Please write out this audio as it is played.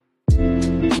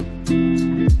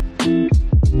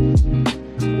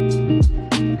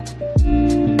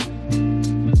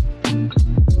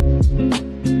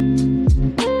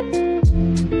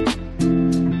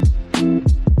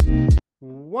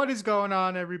What is going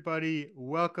on, everybody?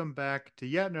 Welcome back to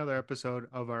yet another episode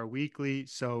of our weekly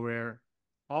Sorare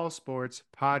All Sports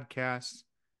podcast.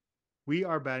 We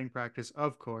are batting practice,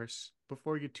 of course.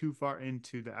 Before we get too far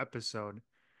into the episode,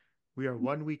 we are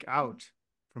 1 week out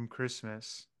from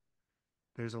Christmas.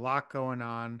 There's a lot going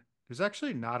on. There's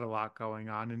actually not a lot going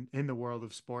on in the world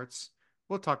of sports.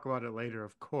 We'll talk about it later,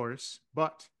 of course.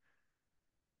 But,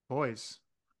 boys,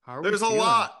 how are we There's a feeling?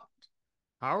 lot.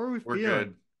 How are we We're feeling?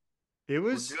 good. It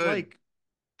We're was good. like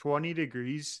 20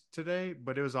 degrees today,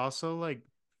 but it was also like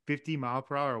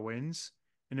 50-mile-per-hour winds,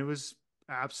 and it was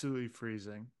absolutely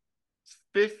freezing.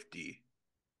 50.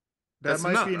 That That's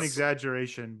might be an nuts.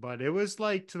 exaggeration, but it was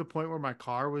like to the point where my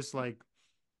car was like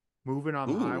moving on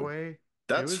the Ooh, highway. It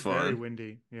that's was very fun.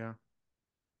 windy. Yeah.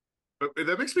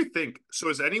 That makes me think. So,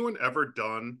 has anyone ever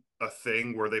done a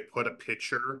thing where they put a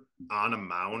pitcher on a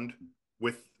mound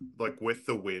with with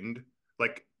the wind?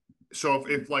 Like, so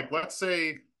if like let's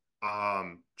say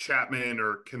Chapman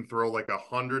or can throw like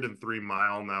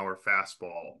 103-mile-an-hour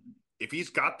fastball, if he's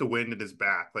got the wind in his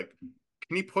back, like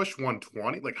can he push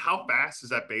 120? Like, how fast is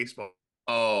that baseball?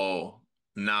 Oh,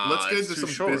 Let's nah, get it's into too some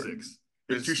short. physics.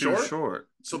 It's too It's too short. short.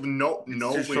 So no It's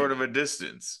no too short wind. of a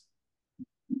distance.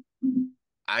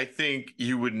 I think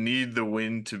you would need the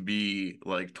wind to be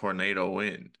like tornado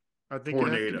wind. I think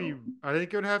it'd have to be Tornado. I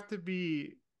think it would have to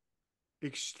be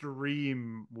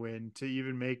extreme wind to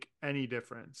even make any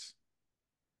difference.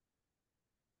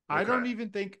 I don't Okay. even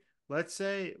think let's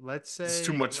It's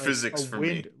too say much like a physics for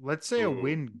wind, me. let's say a Ooh.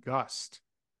 wind gust.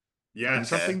 Like Yes.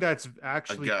 something Okay, that's I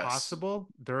actually guess.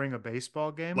 possible during a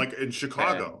baseball game. Like in Okay.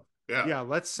 Chicago. Yeah. Yeah,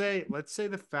 let's say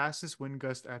the fastest wind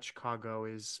gust at Chicago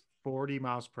is 40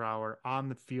 miles per hour on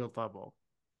the field level.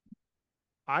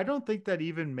 I don't think that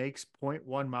even makes zero point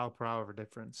 0.1 mile per hour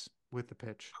difference with the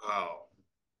pitch. Oh.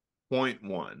 Point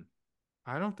one.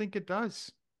 I don't think it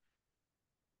does.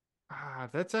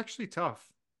 That's actually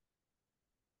tough.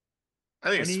 I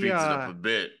think it Any speeds it up a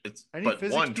bit. any But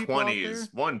physics people out there?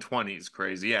 120 is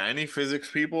crazy. Yeah, any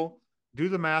physics people? Do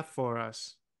the math for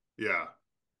us. Yeah.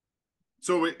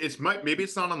 So it's might maybe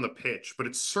it's not on the pitch, but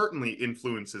it certainly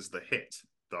influences the hit,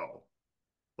 though.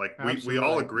 Like we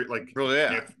all Absolutely. agree. Like Bro,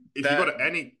 yeah. if you go That to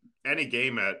any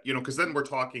game at because then we're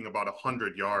talking about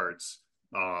 100 yards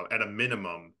at a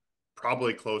minimum,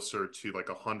 probably closer to like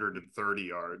 130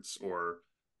 yards or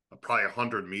probably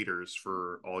 100 meters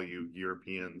for all you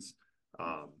Europeans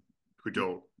um, who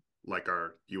don't like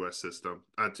our U.S. system.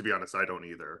 To be honest, I don't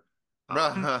either.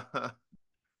 Um,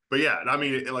 but yeah, I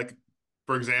mean, like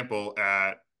for example,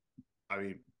 I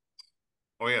mean,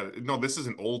 oh yeah, no, this is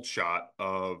an old shot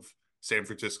of San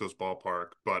Francisco's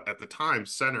ballpark, but at the time,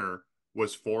 center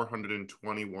was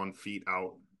 421 feet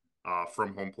out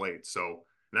from home plate. So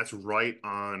that's right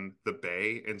on the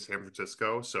bay in San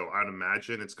Francisco. So I'd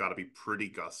imagine it's got to be pretty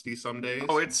gusty some Oh, days.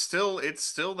 it's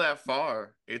still that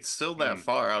far. It's still that Mm.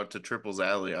 far out to Triples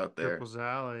Alley out there. Triples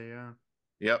Alley, yeah.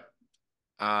 Yep.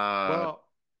 Uh, Well,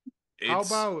 how it's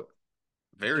about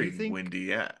do you very think windy,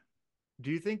 yeah.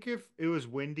 do you think if it was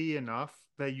windy enough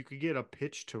that you could get a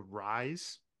pitch to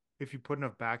rise if you put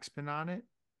enough backspin on it?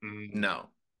 Mm. No.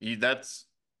 That's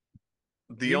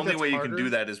Do you the think only that's way you can do harder?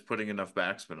 that is putting enough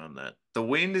backspin on that. The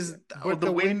wind is But the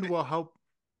the wind wind will help.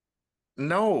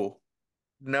 no.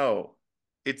 No.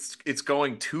 It's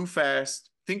going too fast.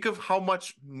 Think of how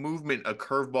much movement a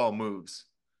curveball moves.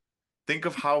 Think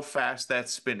of how fast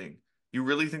that's spinning. You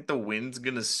really think the wind's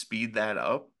gonna speed that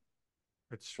up?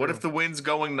 It's What if true. the wind's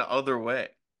going the other way?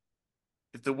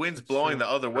 If the wind's It's blowing true. the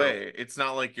other True. way, it's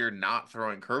not like you're not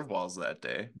throwing curveballs that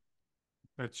day.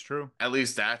 It's true. At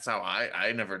least that's how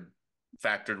I never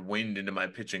factored wind into my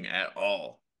pitching at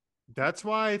all That's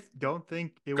why I don't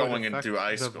think it would going into affect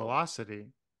high the school.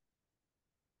 velocity.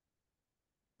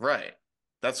 Right.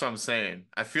 That's what I'm saying.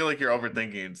 I feel like you're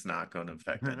overthinking it's not going to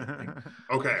affect anything.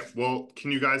 Okay, well,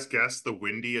 can you guys guess the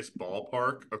windiest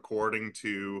ballpark according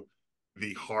to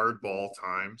the hardball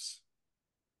times?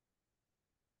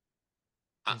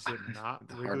 I, Is it not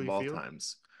the hard Wrigley ball Field?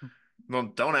 times. Well,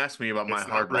 don't ask me about my It's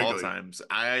not hard ball Wrigley. times.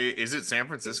 Is it San It's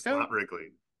Francisco? not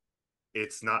Wrigley.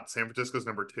 It's not San Francisco's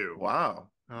number two. Wow.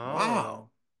 Oh, Wow.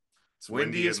 It's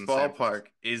windier Windiest than San Francisco. ballpark.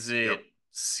 Is Yep. it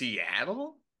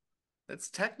Seattle? That's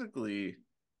technically.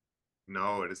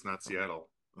 No, it is not Seattle.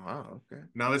 Wow, okay.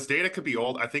 Now this data could be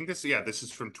old. I think this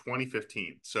is from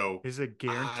 2015. So is it uh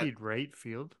guaranteed rate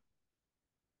field?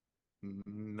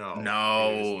 no, it is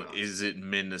No, not. is it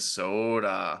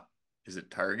Minnesota? Is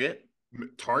it Target?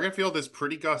 Target Field is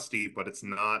pretty gusty, but it's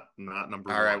not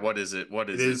number All right, one. what is it? What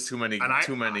It is it? is, Too many, and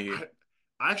too many.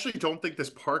 I actually don't think this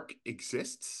park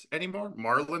exists anymore.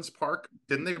 Marlins Park,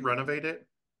 didn't they renovate it?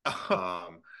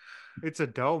 Um, It's a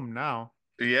dome now.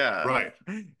 Yeah. right.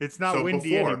 It's not So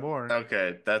windy before, anymore.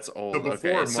 Okay, that's so old. Okay,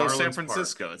 before so San Marlins Park.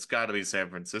 Francisco. It's got to be San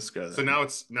Francisco So then. now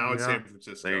it's Yeah. San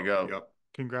There you Francisco. go. Yep.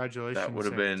 That Congratulations, would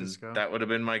have San been Francisco. that would have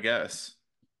been my guess.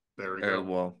 There we go.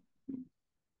 Well,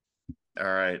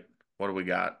 all right. What do we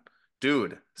got?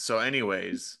 Dude, so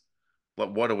anyways,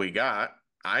 what do we got?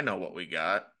 I know what we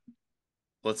got.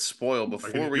 Let's spoil Are you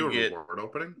before gonna we do a get reward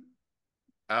opening?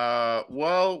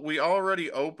 well, we already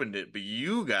opened it, but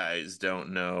you guys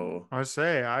don't know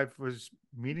I was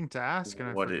meaning to ask and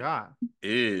I what it forgot.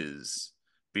 is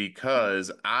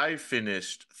because I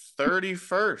finished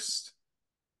 31st.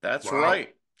 That's Wow.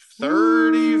 right.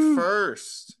 Woo!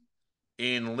 31st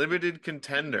in limited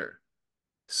contender.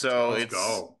 So Let's it's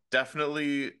go.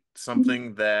 definitely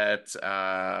something that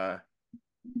I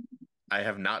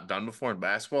have not done before in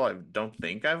basketball. I don't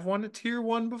think I've won a tier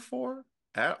one before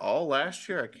at all last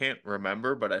year. I can't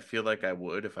remember, but I feel like I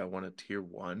would if I won a tier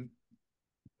one.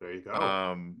 There you go.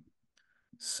 Um,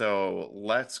 so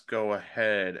let's go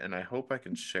ahead and I hope I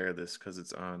can share this because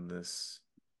it's on this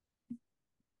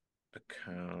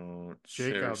account.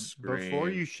 Share Jacob, before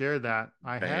screen, you share that,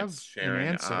 I have advanced an sharing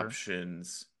answer.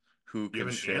 options. Who You can have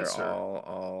an share answer.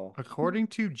 all? According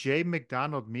to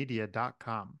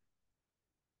jmcdonaldmedia.com,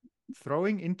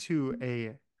 throwing into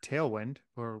a tailwind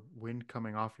or wind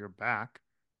coming off your back,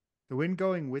 the wind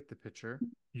going with the pitcher,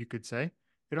 you could say,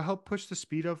 it'll help push the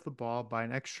speed of the ball by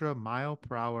an extra mile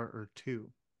per hour or two.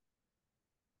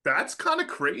 That's kind of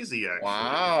crazy, actually.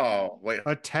 Wow. Wait,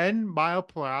 A 10-mile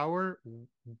per hour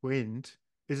wind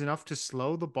is enough to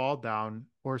slow the ball down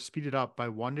or speed it up by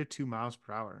 1 to 2 miles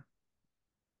per hour.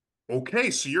 Okay,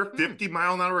 so you're hmm.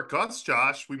 50-mile-an-hour gusts,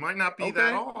 Josh. We might not be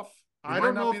that Okay. off. We I might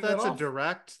don't know not if be that that's a off.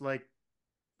 direct like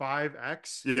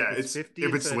 5x. If Yeah, it's it's 50 if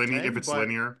it's instead of linear, if 10, it's but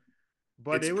linear,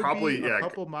 but it's it would be probably a yeah,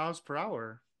 couple miles per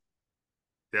hour.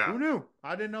 yeah. Who knew?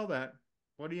 I didn't know that.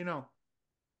 What do you know?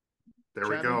 There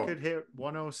we Chapman go. could hit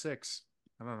 106.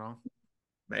 I don't know. Who's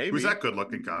Maybe. that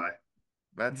good-looking guy?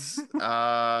 That's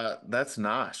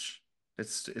Nosh.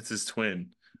 It's his twin.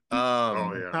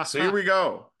 Oh yeah. So here we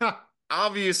go.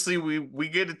 Obviously we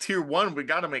get a tier one, we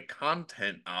got to make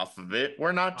content off of it.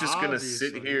 We're not just gonna sit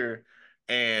Obviously. here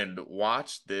and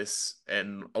watch this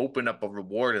and open up a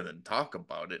reward and then talk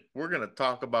about it. We're gonna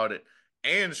talk about it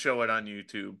and show it on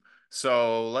YouTube.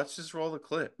 So let's just roll the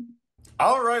clip.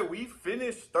 All right, we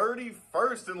finished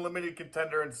 31st in limited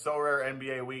contender and Sorare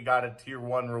NBA. We got a tier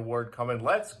one reward coming.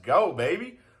 Let's go,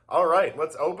 baby. All right,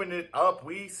 let's open it up.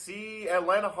 We see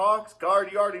Atlanta Hawks guard.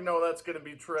 You already know that's going to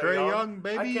be Trae Trae Young. Young,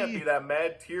 I can't be baby. that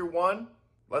mad. Tier one.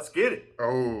 Let's get it.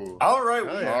 Oh, All right,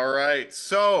 Hell we yeah. all right.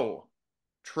 So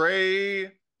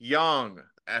Trae Young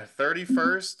at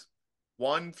 31st,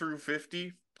 1 through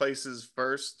 50 places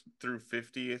first through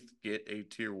 50th get a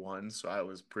tier one. So I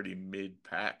was pretty mid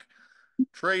pack.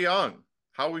 Trae Young,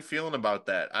 how are we feeling about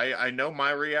that? I know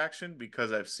my reaction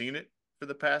because I've seen it for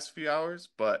the past few hours,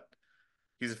 but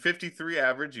he's a 53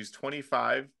 average. He's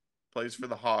 25, plays for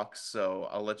the Hawks. So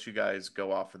I'll let you guys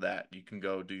go off of that. You can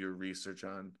go do your research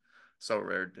on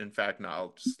Sorare. In fact, no,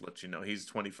 I'll just let you know he's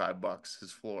 25 bucks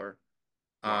his floor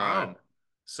on wow.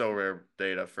 Sorare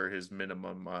data for his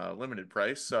minimum limited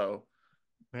price. So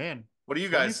Man, what do you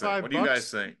guys think? What 25 do you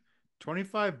guys bucks. think?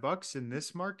 25 bucks in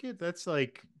this market? That's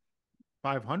like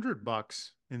 500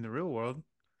 bucks in the real world.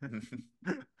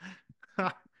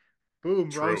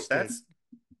 Boom, True. roasted. That's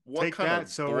what Take kind that, of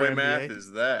Solar boy math NBA.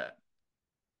 is that?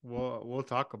 We'll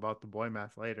talk about the boy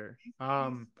math later.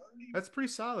 That's pretty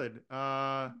solid.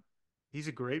 He's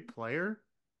a great player.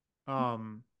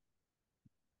 Um,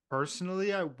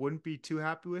 Personally, I wouldn't be too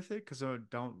happy with it because I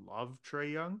don't love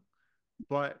Trae Young,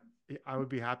 but I would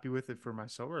be happy with it for my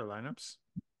silver lineups.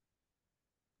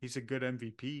 He's a good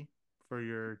MVP for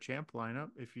your champ lineup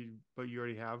but you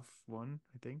already have one,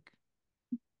 I think.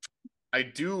 I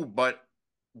do, but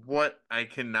what I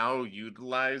can now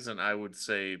utilize and I would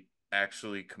say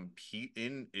actually compete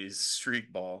in is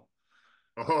street ball.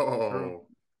 True.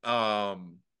 Oh,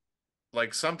 Um,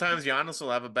 like sometimes Giannis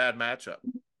will have a bad matchup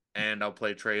and I'll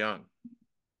play Trae Young.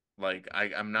 Like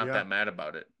I'm not Yeah. that mad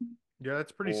about it. Yeah,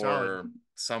 that's pretty solid. Or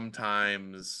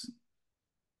sometimes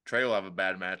Trae will have a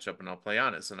bad matchup and I'll play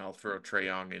Giannis and I'll throw Trae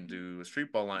Young into a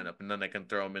street ball lineup and then I can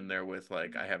throw him in there with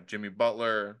like I have Jimmy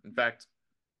Butler. In fact,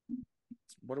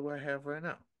 what do I have right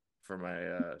now for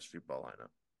my street ball lineup?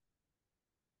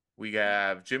 We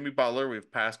have Jimmy Butler, we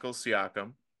have Pascal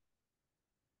Siakam,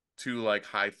 two like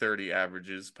high 30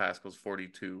 averages. Pascal's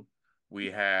 42.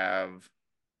 We have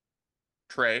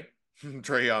Trey,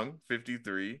 Trey Young,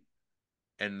 53.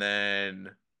 And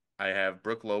then I have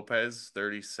Brooke Lopez,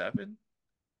 37.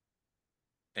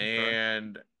 Okay.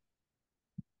 And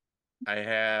I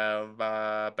have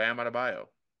Bam Adebayo,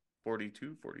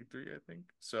 42, 43, I think.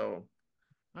 So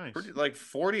Nice. pretty like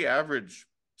 40 average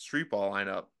street ball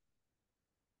lineup.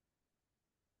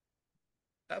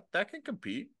 That can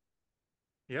compete.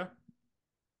 Yeah.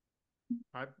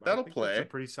 I That'll think that's a play.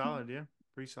 pretty solid, yeah.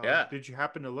 Pretty solid. Yeah. Did you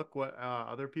happen to look what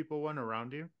other people won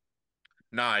around you?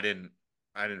 No, I didn't.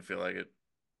 I didn't feel like it.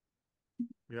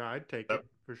 Yeah, I'd take That, it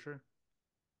for sure.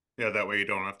 yeah, that way you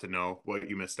don't have to know what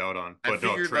you missed out on. I But no,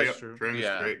 figured That's like, true. Trae Young's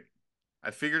yeah, great.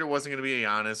 I figured it wasn't going to be a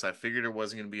Giannis. I figured it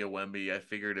wasn't going to be a Wemby. I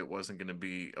figured it wasn't going to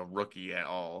be a rookie at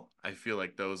all. I feel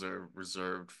like those are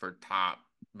reserved for top,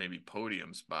 maybe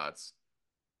podium spots.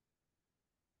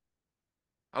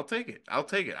 I'll take it. I'll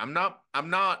take it. I'm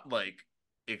not like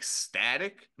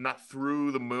ecstatic. I'm not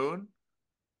through the moon,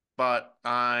 but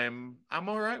I'm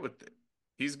all right with it.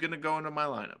 He's gonna go into my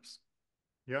lineups.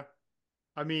 Yeah.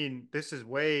 I mean, this is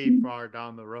way far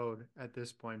down the road at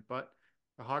this point, but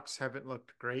the Hawks haven't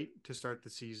looked great to start the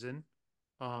season.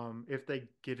 If they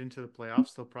get into the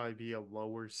playoffs, they'll probably be a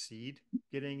lower seed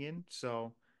getting in,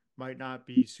 so might not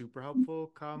be super helpful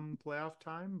come playoff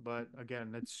time. But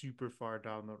again, that's super far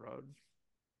down the road.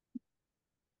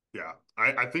 Yeah,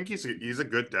 I think he's a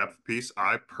good depth piece.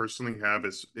 I personally have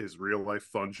his real life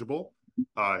fungible,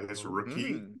 his Oh,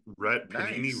 rookie red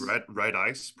Panini Nice. red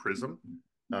ice prism.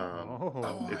 oh,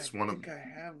 Oh, I It's think I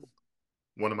have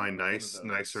one of my one of those.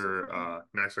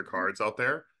 nicer cards out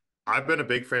there. I've been a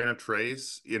big fan of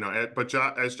Trey's, but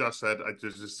as Josh said,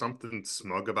 there's just something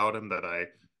smug about him that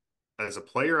as a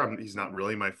player, he's not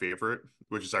really my favorite,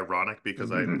 which is ironic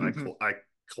because I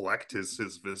collect his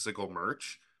physical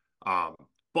merch. Um,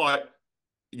 but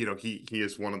he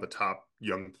is one of the top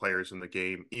young players in the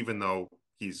game, even though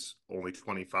he's only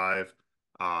 25.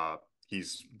 Uh,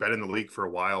 he's been in the league for a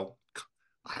while.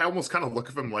 I almost kind of look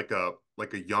at him like a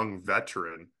young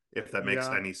veteran, if that makes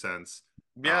yeah. any sense.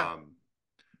 Yeah, Um,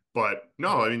 but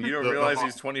no, I you mean don't the realize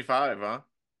he's 25, huh?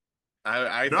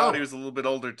 I thought he no, was a little bit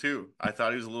older too. I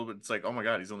thought he was a little bit. It's like, oh my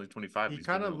God, he's only 25. He He's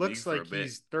been kind in of the league looks for a like bit.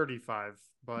 he's 35,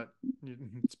 but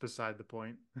it's beside the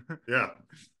point. yeah.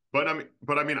 But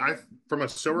I mean, I from a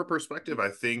sober perspective, I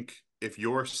think if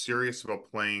you're serious about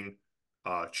playing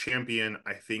champion,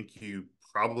 I think you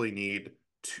probably need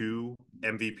two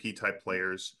MVP type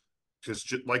players. Because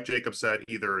like Jacob said,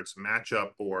 either it's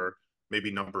matchup or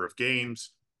maybe number of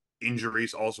games.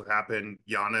 Injuries also happen.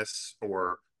 Giannis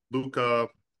or Luca,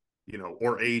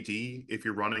 or AD. If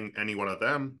you're running any one of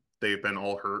them, they've been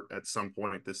all hurt at some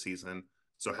point this season.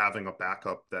 So having a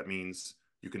backup that means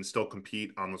you can still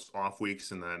compete on those off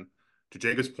weeks, and then to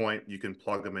Jacob's point, you can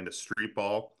plug them into street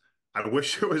ball. I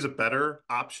wish there was a better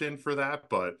option for that,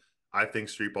 but I think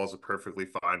street ball is a perfectly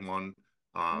fine one.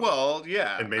 Um, Well,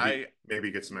 yeah, and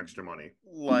maybe get some extra money.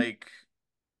 like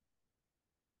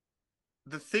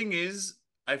the thing is,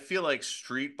 I feel like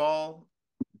street ball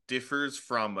differs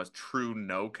from a true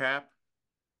no cap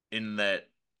in that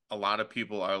a lot of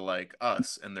people are like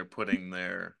us and they're putting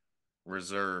their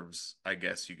reserves, I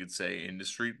guess you could say, into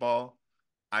street ball.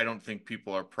 I don't think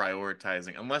people are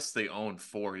prioritizing unless they own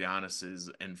four Giannis's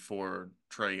and four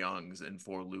Trey Youngs and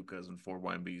four Lucas and four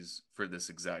Wemby's for this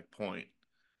exact point.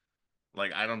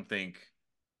 Like I don't think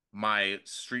my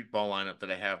street ball lineup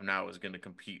that I have now is going to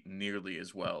compete nearly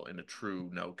as well in a true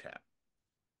no cap.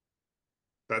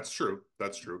 That's true.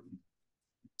 That's true.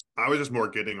 I was just more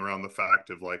getting around the fact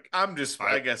of like I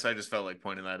I guess I just felt like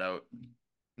pointing that out.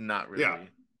 Not yeah, really.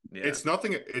 Yeah. it's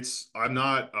nothing. I'm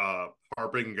not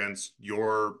harping against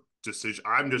your decision.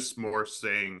 I'm just more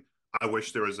saying I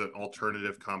wish there was an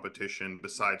alternative competition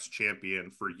besides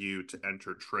champion for you to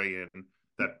enter Trey in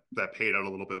that paid out a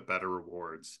little bit better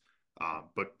rewards.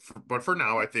 But for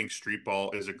now, I think street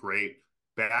ball is a great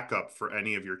backup for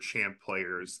any of your champ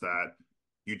players that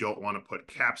you don't want to put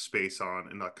cap space on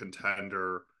in a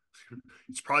contender.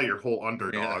 It's probably your whole Yeah.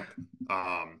 underdog.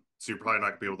 So you're probably not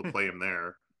gonna be able to play him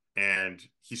there. And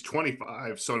he's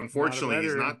 25, so Not a unfortunately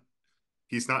veteran.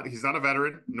 he's not a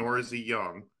veteran, nor is he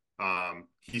young.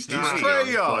 He's too He's Ah,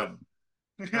 Trey young,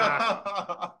 but Young.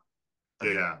 ah.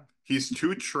 yeah, he's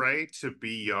too Trey to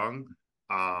be young.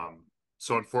 Um,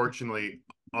 so unfortunately,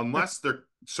 unless they're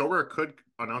Sorare could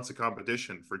announce a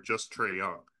competition for just Trey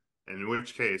Young, and in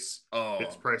which case his Oh,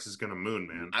 price is gonna moon,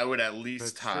 man. I would at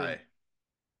least That's true. tie.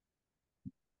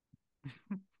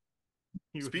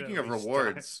 You would Speaking at of least die.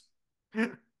 rewards,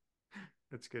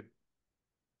 That's good.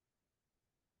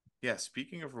 yeah,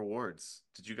 speaking of rewards,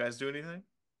 did you guys do anything?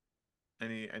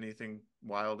 Anything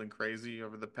wild and crazy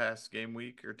over the past game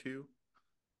week or two?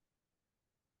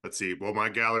 Let's see. Well, my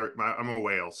gallery, I'm a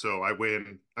whale, so I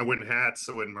win hats,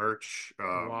 I win merch. Ooh,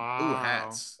 Wow.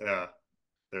 hats. Yeah,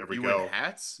 there we You win go.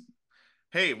 hats?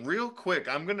 Hey, real quick,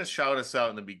 I'm gonna shout us out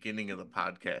in the beginning of the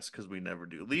podcast because we never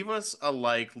do. Leave us a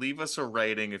like, leave us a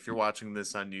rating if you're watching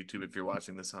this on YouTube, if you're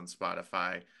watching this on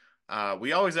Spotify.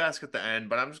 We always ask at the end,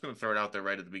 but I'm just gonna throw it out there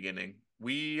right at the beginning.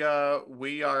 We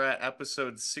are at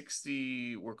episode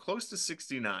 60. We're close to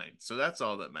 69, so that's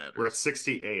all that We're at matters.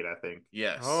 68, I think.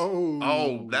 Yes.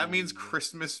 Oh, that means Oh.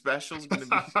 Christmas special is gonna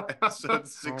be episode Oh my God.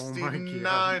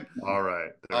 69. All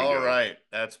right, there we All go. right,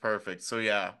 that's perfect. So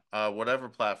yeah, whatever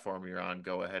platform you're on,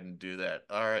 go ahead and do that.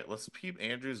 All right, let's peep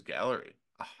Andrew's gallery.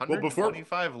 Well, before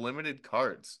 125 limited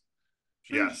cards.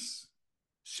 Sheesh. yes,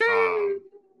 Sheesh.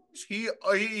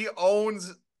 He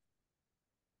owns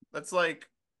that's like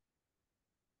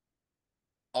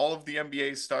all of the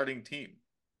NBA's starting team.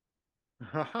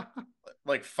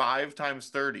 Like 5 times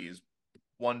 30 is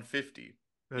 150.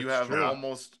 You That's have true. yeah,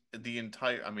 almost the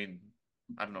entire, I mean,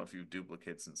 I don't know if you have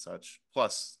duplicates and such.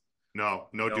 Plus, no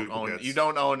you duplicates.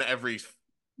 don't own every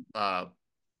uh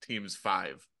team's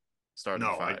starting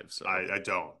No, five. So I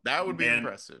don't. that would be And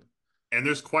impressive. and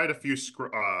there's quite a few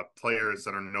players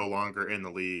that are no longer in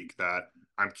the league that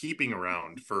I'm keeping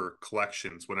around for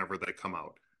collections whenever they come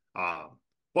out. Um,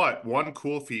 but one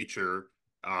cool feature,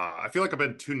 I feel like I've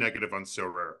been too negative on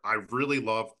Sorare. I really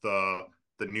love the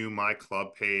new My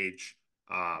Club page.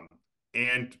 Um,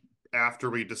 and after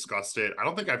we discussed it, I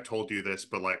don't think I've told you this,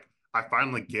 but like I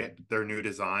finally get their new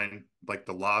design, like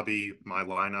the lobby, my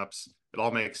lineups. It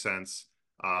all makes sense.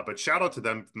 But shout out to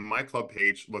them. My Club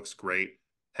page looks great.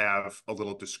 Have a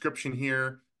little description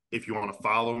here if you want to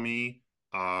follow me.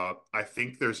 I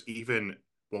think there's even,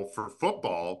 well, for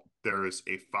football, there is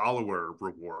a follower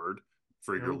reward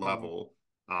for your Oh. level.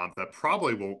 That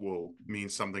probably will mean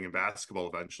something in basketball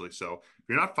eventually. So if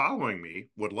you're not following me,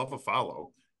 would love a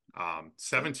follow. That's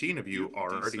 17 of you you have a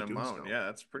are already decent doing amount. so. Yeah,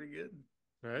 that's pretty good.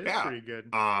 That is Yeah. pretty good.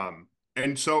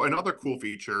 And so another cool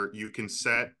feature, you can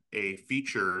set a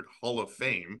featured Hall of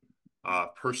Fame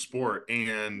per sport,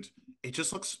 and it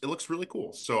looks really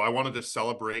cool. So I wanted to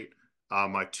celebrate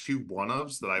my two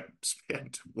one-ofs that I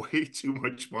spent way too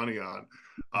much money on.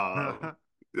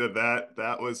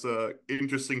 That was a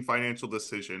interesting financial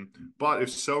decision. But if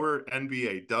Solar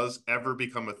NBA does ever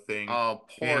become a thing, Oh,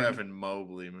 poor and Evan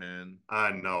Mobley, man.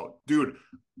 I know, dude,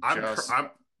 I'm Just I'm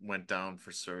went down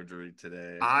for surgery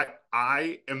today.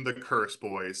 I am the curse,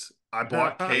 boys. I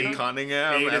bought Cade Cade.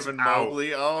 Cunningham, Cade is Evan out.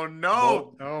 Mobley. Oh Mo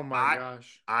no. Oh my I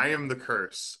gosh. I am the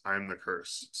curse. I am the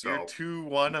curse. You're So two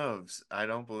one-ofs. I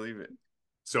don't believe it.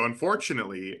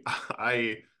 unfortunately,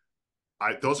 I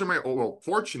those are my well,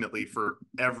 fortunately for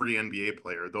every NBA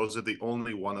player, those are the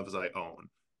only one of I own.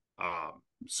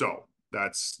 So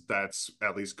that's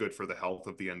at least good for the health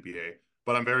of the NBA.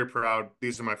 But I'm very proud.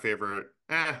 These are my favorite.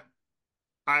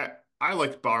 I I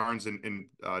like Barnes and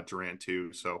Durant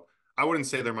too, so I wouldn't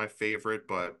say they're my favorite,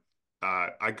 but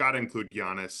I gotta include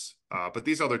Giannis. But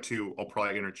these other two I'll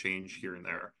probably interchange here and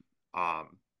there.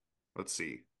 Um, let's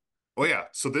see. Oh yeah,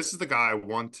 so this is the guy I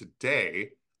won today.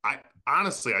 I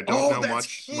honestly I don't Oh, know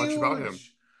that's much about him.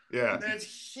 huge. Yeah. That's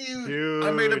huge. Dude,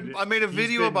 I made a he's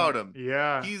video been, about him.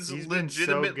 yeah, He's he's been so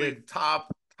legitimately good.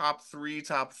 top three,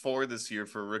 top four this year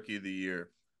for rookie of the year.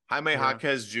 Jaime Yeah.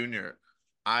 Jaquez Jr.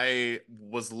 I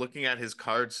was looking at his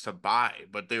cards to buy,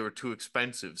 but they were too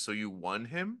expensive. So you won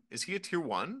him? Is he a tier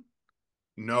one?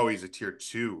 No, he's a tier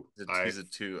two. He's a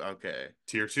two. Okay.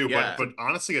 Tier two, but Yeah. but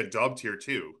honestly a dub tier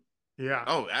two. Yeah.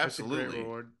 Oh, That's a great absolutely.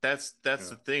 reward. That's Yeah.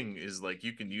 the thing is like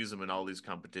you can use them in all these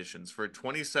competitions. For a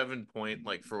 27 point,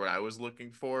 like for what I was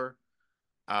looking for,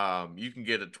 you can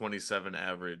get a 27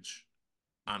 average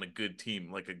on a good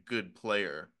team, like a good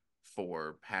player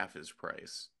for half his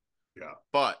price. Yeah.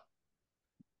 But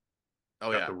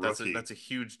oh Got yeah, the that's rookie. a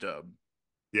huge dub.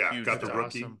 Yeah, Huge got the That's dub.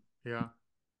 rookie. awesome. Yeah.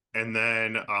 And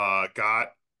then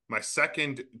got my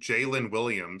second Jalen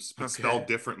Williams, but Okay. spelled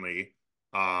differently.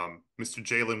 Mr.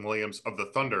 Jalen Williams of the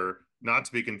Thunder, not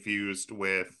to be confused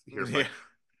with here Yeah.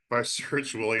 by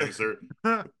Serge Williams.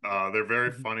 They're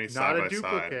very funny Not side a by side.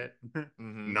 duplicate.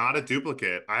 hmm Not a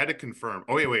duplicate. I had to confirm.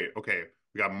 Oh wait. Okay.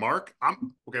 We got Mark.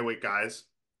 I'm okay. Wait, guys.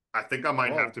 I think I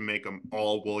might have Whoa. to make them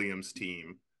all Williams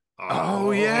team,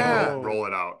 Oh and yeah. roll Oh.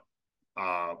 it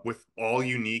out, with all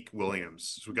unique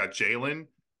Williams. So we got Jalen,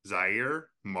 Zaire,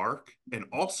 Mark, and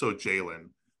also Jalen.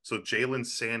 So Jalen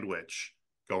sandwich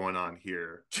going on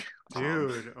here. Um,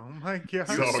 Dude. Oh my Your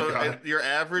so gosh. so got your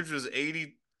average was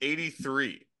 80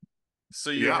 83. So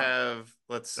you Yeah, have,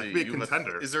 let's that see, could be a you have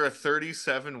contender. is there a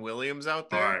 37 Williams out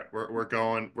All there? right, we're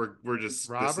going. We're just this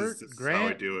Robert is how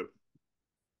I Grant, do it.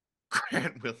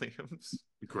 Grant Williams.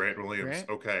 Grant Williams. Grant,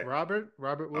 Okay. Robert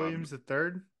Um, Williams the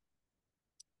third.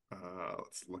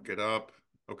 let's look it up.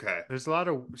 Okay. There's a lot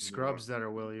of scrubs that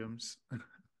are Williams.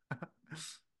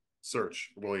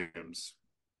 Search Williams.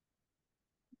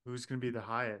 Who's going to be the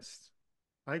highest?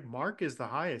 I think Mark is the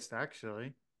highest,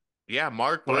 actually. Yeah,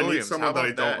 Mark But I need Williams. How someone that I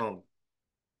about don't that? own.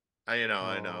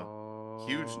 I know.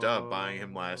 Huge dub buying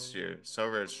him last year. Oh,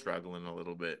 Sorare struggling a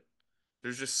little bit.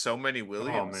 There's just so many Oh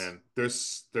Williams. man,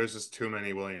 there's just too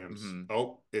many Williams. Hmm.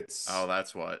 Oh, Oh,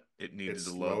 that's what. It needed to it's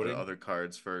load the loading. other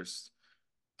cards first.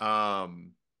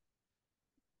 Um,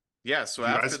 yeah, so Do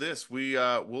you after guys? this,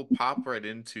 we'll pop right Oh,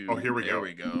 into here we there go.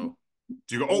 we go.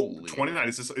 Do you go? Oh, Holy. 29.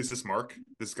 Is this Mark?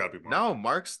 This has got to be Mark. No,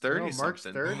 Mark's no, 30 Mark's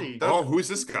something. 30. Oh, Doesn't who's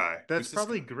this guy? That's Who's this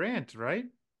probably guy? Grant, right?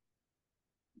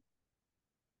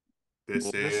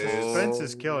 This The is suspense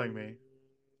is killing me.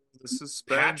 the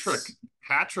Patrick. suspense.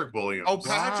 Patrick Oh, Williams.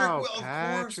 Patrick Wow, will, of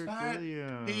course, Patrick Pat.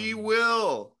 He Williams.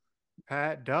 will.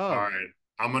 Pat All Dub. right.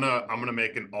 I'm gonna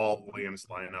make an all Williams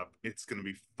lineup. It's gonna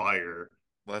be fire.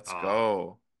 Let's Um,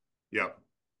 go. yep.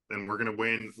 And we're gonna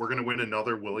win. We're gonna win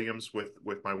another Williams with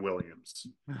my Williams.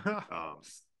 Um,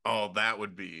 Oh, that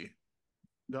would be.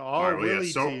 The all all right. Well, yeah. Willie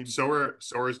So team. so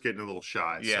we're getting a little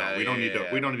shy. So Yeah, we yeah, don't need yeah, to.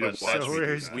 yeah. We don't need But to watch So me do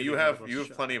where's that. well, getting you a have little you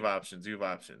have plenty of shy. options. You have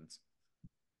options.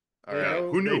 All They right.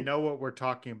 know Who they knew? know what we're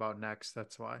talking about next.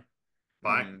 That's why.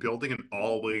 Mhm. Building an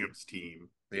all Williams team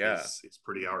Yeah. is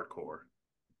pretty hardcore.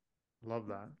 Love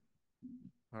that.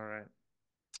 All right.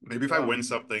 Maybe if I Well, win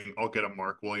something, I'll get a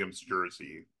Mark Williams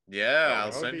jersey. Yeah, That I'll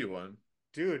would that would send be, you one.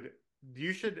 dude.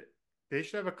 You should. They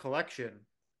should have a collection.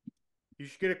 You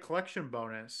should get a collection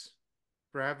bonus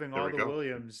for having there all we the go.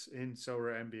 Williams in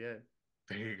Sorare NBA.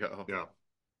 There you go. Yeah.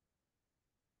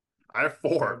 I have That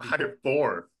four. would be I have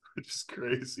four. Which is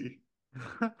crazy.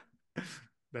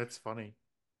 That's funny.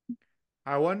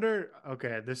 I wonder,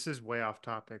 okay, this is way off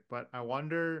topic, but I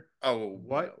wonder Oh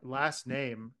what no. last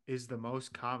name is the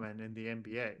most common in the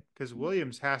NBA? Because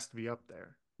Williams has to be up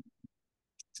there.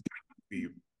 Be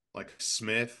like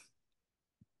Smith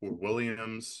or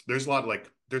Williams. There's a lot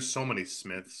of there's so many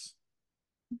Smiths.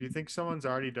 Do you think someone's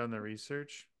already done the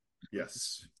research?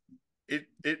 Yes.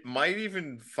 It might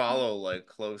even follow like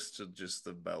close to just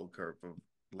the bell curve of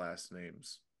last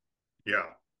names.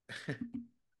 Yeah.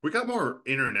 We got more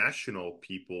international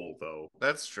people though.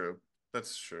 That's true.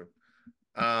 That's true.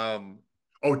 Um,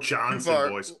 Oh, too Johnson, far.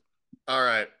 boys. All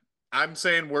right. I'm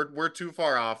saying we're too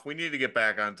far off. We need to get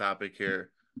back on topic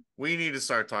here. We need to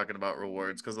start talking about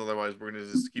rewards because otherwise we're gonna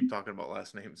just keep talking about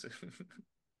last names.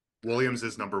 Williams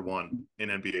is number one in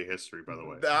NBA history, by the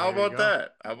way. How There you about go.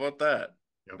 that? How about that?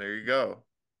 Yep. There you go.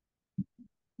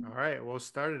 All right, we'll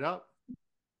start it up.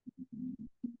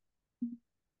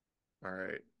 All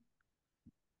right.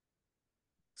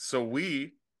 So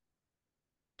we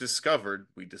discovered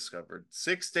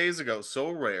 6 days ago, so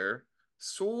rare,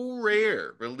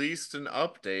 released an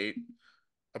update,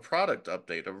 a product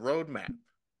update, a roadmap.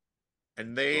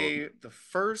 And the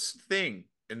first thing,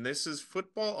 and this is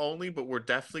football only, but we're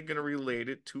definitely going to relate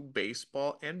it to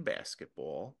baseball and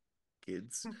basketball,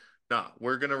 kids. No,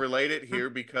 we're going to relate it here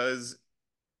because,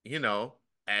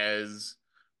 as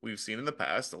we've seen in the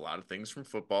past, a lot of things from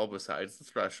football besides the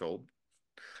threshold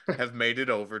have made it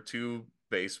over to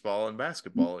baseball and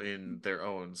basketball in their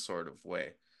own sort of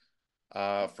way.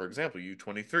 For example,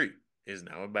 U23 is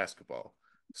now in basketball.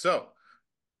 So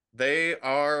they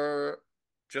are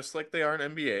just like they are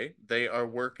in NBA, they are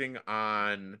working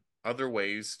on other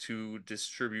ways to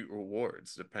distribute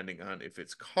rewards depending on if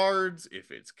it's cards, if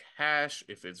it's cash,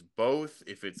 if it's both,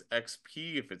 if it's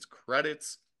XP, if it's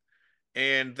credits.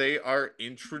 And they are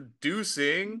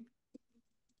introducing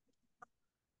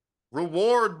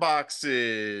reward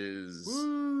boxes.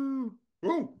 Woo!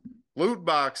 Woo. Loot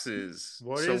boxes.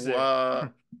 What So is it?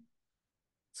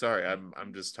 sorry,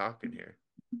 I'm just talking here.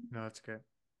 No, it's good.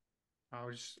 I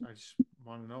just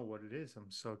want to know what it is. I'm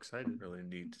so excited. Really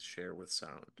need to share with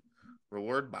sound.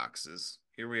 Reward boxes.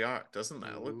 Here we are. Doesn't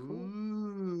that look cool?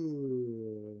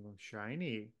 Ooh,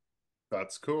 shiny.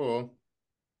 That's cool.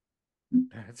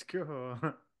 That's cool.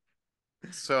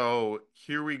 So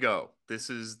here we go. This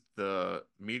is the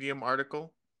Medium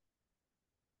article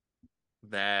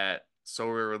that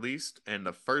Sorare released, and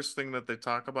the first thing that they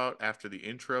talk about after the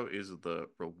intro is the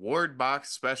reward box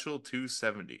special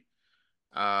 270.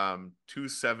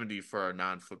 270 for our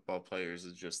non-football players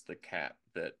is just the cap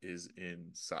that is in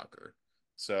soccer.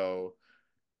 So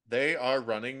they are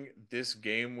running this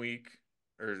game week,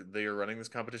 or they are running this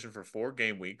competition for 4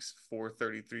 game weeks,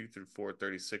 433 through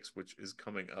 436, which is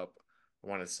coming up I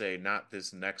want to say not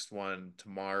this next one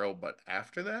tomorrow, but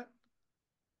after that.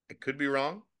 I could be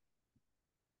wrong.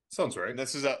 Sounds right. And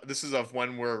this is of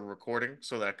when we're recording,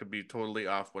 so that could be totally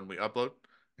off when we upload.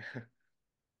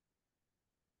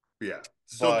 Yeah.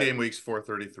 Still But game weeks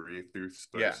 433 through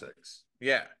yeah, 36.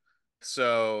 yeah.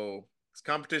 So this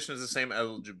competition is the same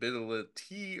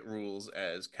eligibility rules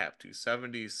as Cap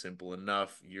 270. Simple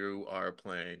enough. You are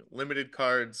playing limited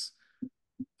cards,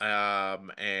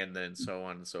 and then so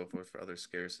on and so forth for other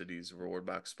scarcities. Reward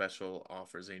Box Special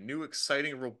offers a new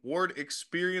exciting reward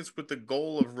experience with the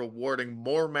goal of rewarding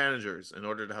more managers in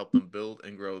order to help them build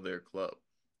and grow their club.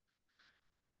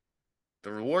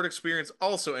 The reward experience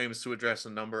also aims to address a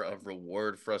number of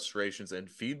reward frustrations and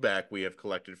feedback we have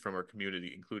collected from our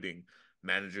community, including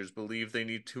managers believe they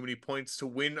need too many points to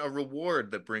win a reward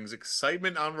that brings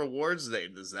excitement on rewards day.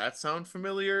 Does that sound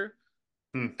familiar?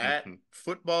 At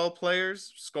football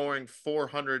players scoring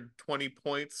 420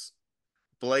 points,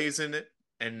 blazing it,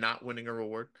 and not winning a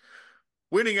reward.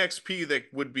 Winning XP that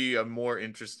would be a more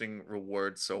interesting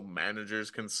reward so managers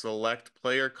can select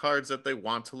player cards that they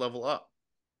want to level up.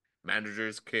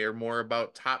 Managers care more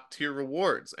about top tier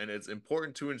rewards, and it's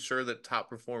important to ensure that top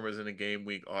performers in a game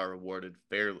week are rewarded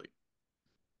fairly.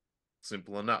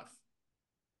 Simple enough.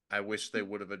 I wish they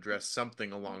would have addressed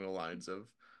something along the lines of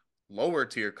lower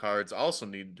tier cards also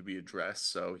need to be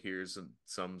addressed, so here's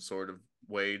some sort of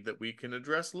way that we can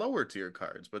address lower tier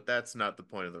cards, but that's not the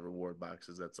point of the reward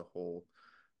boxes. That's a whole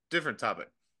different topic.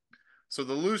 So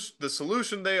the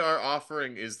solution they are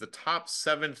offering is the top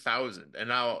 7,000. And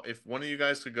now, if one of you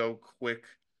guys could go quick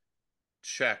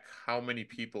check how many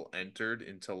people entered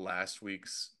into last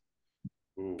week's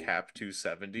Ooh. Cap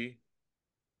 270.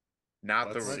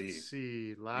 Not Let's the Let's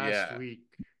see. see. Last yeah. week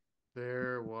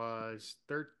there was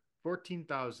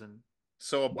 14,000.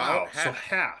 So about Wow. So half.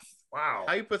 half. Wow.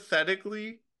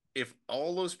 Hypothetically, if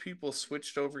all those people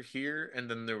switched over here and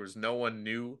then there was no one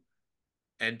new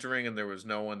entering and there was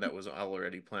no one that was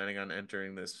already planning on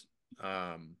entering this,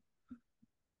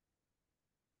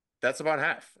 that's about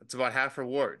half. It's about half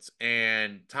rewards.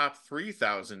 And top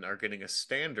 3,000 are getting a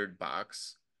standard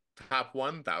box. Top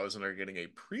 1,000 are getting a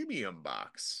premium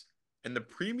box. And the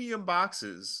premium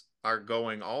boxes are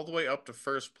going all the way up to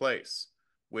first place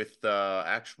with the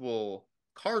actual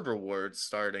card rewards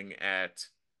starting at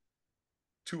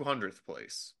 200th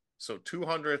place. So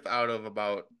 200th out of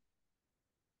about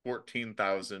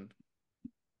 14,000.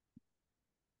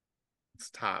 It's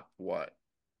top what?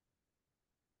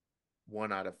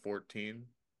 1 out of 14.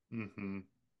 Mm-hmm.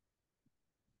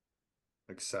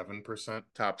 Like 7%.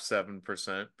 Top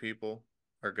 7% people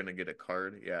are going to get a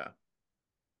card. Yeah.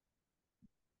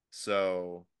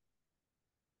 So,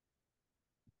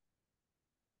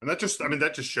 And that just, I mean,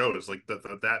 that just shows like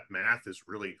that math is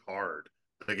really hard.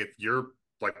 Like if you're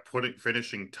like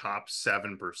finishing top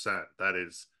 7%, that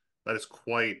is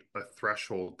quite a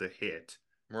threshold to hit.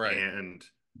 right.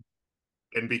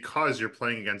 And because you're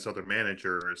playing against other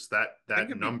managers, that I think that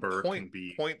it'd be number can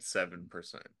be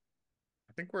 0.7%. I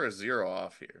think we're a zero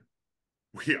off here.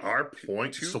 we are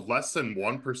point Two, so less than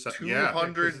 1%. Yeah. Yeah, because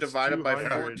 200 it's divided by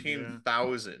 200. Yeah.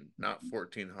 14,000, not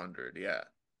 1,400. Yeah.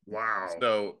 Wow.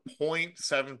 So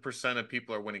 0.7% of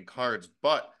people are winning cards,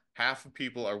 but half of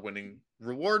people are winning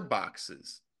reward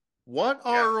boxes. What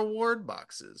Yeah. are reward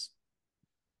boxes?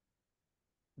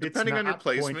 It's Depending on your not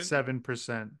placement.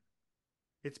 0.7%.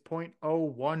 It's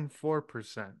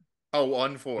 0.014%. Oh,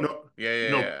 1-4. No, Yeah, yeah,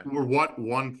 no, yeah. we're what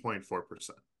 1.4%.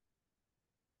 No.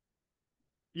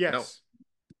 Yes,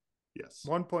 Yes.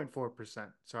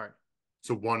 1.4%. Sorry.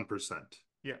 So 1%.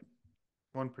 Yeah,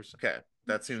 1%. Okay.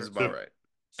 That seems Sure. about So right.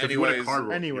 so if you win a Anyways, card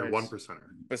roll, you're one Anyways,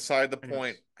 percenter. beside the point,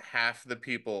 anyways. half the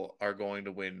people are going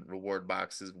to win reward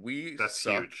boxes. We That's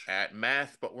suck huge. at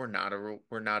math, but we're not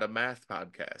a math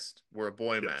podcast. We're a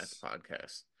boy math Yes.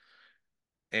 podcast.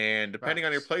 And depending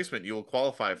on your Facts. placement, you will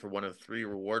qualify for one of 3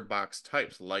 reward box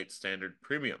types: light, standard,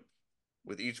 premium.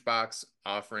 With each box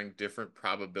offering different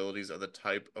probabilities of the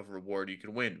type of reward you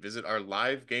can win. Visit our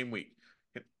live game week.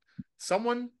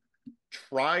 Someone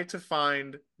try to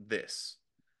find this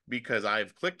because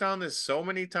I've clicked on this so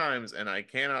many times and I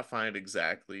cannot find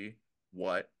exactly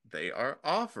what they are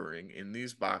offering in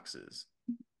these boxes.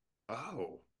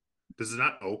 Oh. Does it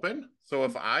not open? So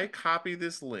if I copy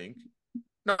this link,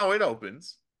 no, it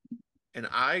opens, and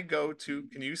I go to,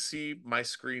 can you see my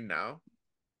screen now?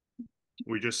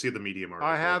 We just see the Medium I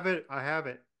article. have it. I have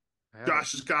it. I have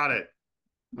Josh it. has got it.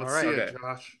 All Let's see right. it, Okay,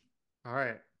 Josh. All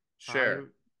right. I share,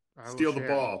 I will Steal the share.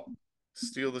 ball.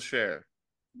 steal the share.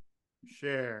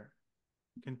 Share.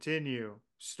 Continue.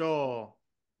 Stole.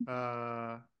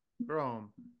 Chrome.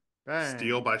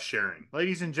 Steal Bang. by sharing.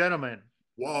 Ladies and gentlemen,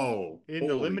 Whoa. In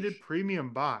the Holy limited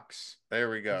premium box, There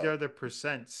we these go. are the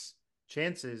percents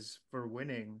chances for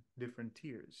winning different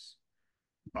tiers.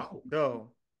 Oh. So,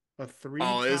 a three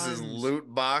Oh, this is times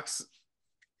loot box.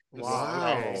 This is loot Wow.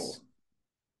 wow. box.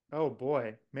 Oh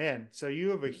boy, man. So you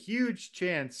have a huge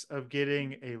chance of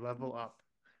getting a level up.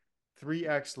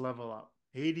 3x level up.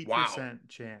 Wow. 80%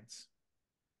 chance.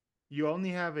 You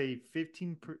only have a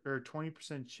 15 or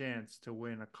 20% chance to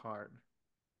win a card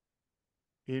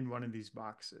in one of these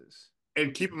boxes.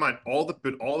 And keep in mind, all the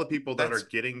people that are That's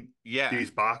getting yeah.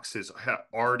 these boxes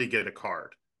already get a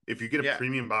card. If you get a Yeah.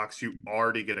 premium box, you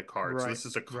already get a card. So Right, this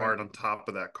is a right. card on top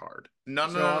of that card. No,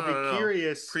 no, So no, I'll no, be no, no.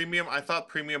 curious. Premium. I thought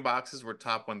premium boxes were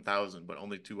top 1,000, but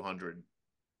only 200.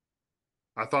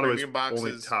 I thought it was Premium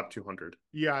only boxes. top 200.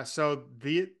 Yeah, so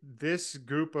this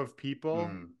group of people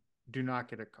Hmm. do not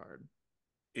get a card.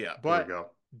 Yeah. Here we But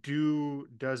go.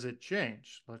 does it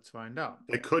change? Let's find out.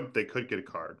 They could get a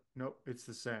card. Nope, it's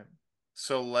the same.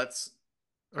 So let's.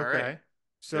 All right. Okay.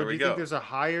 So There do we you think go. there's a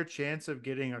higher chance of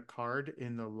getting a card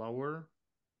in the lower,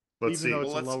 Let's even though see.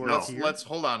 Well, it's a let's lower let's No. tier? let's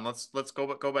hold on. Let's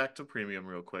go back to premium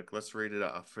real quick. Let's rate it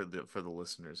off for the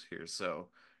listeners here. So,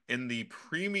 in the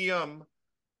premium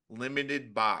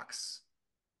limited box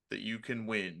that you can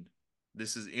win,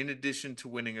 this is in addition to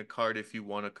winning a card if you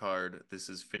won a card. This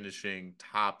is finishing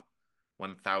top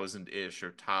 1,000-ish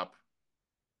or top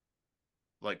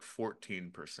like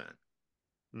 14%.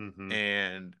 Hmm.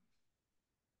 And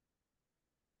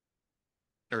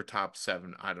or top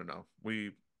seven. I don't know.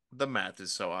 The math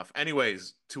is so off.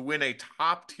 Anyways, to win a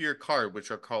top tier card,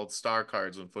 which are called star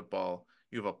cards in football,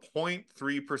 you have a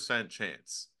 0.3%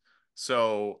 chance.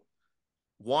 So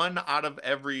one out of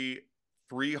every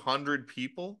 300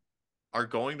 people are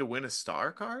going to win a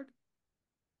star card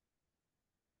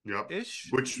Yep. ish.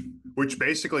 Which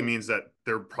basically means that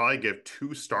they'll probably give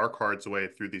two star cards away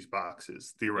through these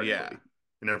boxes, Yeah. theoretically,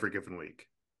 in every given week,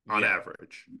 on Yeah.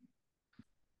 average.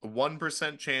 A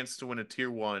 1% chance to win a tier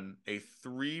one, a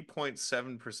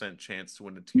 3.7% chance to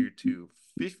win a tier two,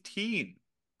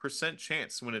 15%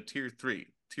 chance to win a tier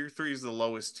three. Tier three is the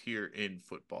lowest tier in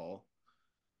football.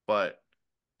 But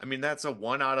I mean, that's a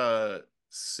one out of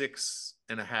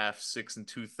 6.5, 6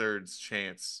 2/3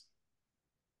 chance.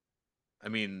 I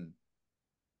mean,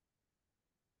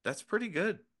 that's pretty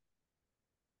good.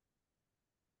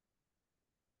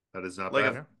 That is not Like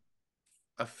bad. Yeah.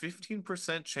 a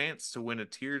 15% chance to win a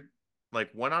tier,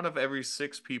 like one out of every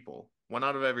 6 people, one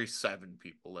out of every 7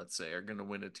 people, let's say, are going to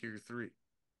win a tier three.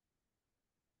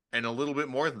 And a little bit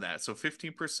more than that. So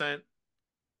 15%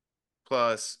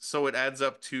 plus, so it adds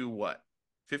up to what?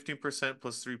 15%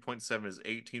 plus 3.7 is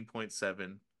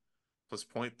 18.7, plus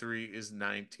zero point 0.3 is It's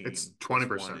 19, plus 1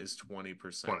 20%. is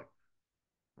 20%. 20.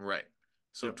 Right.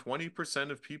 So Yep. 20%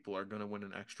 of people are going to win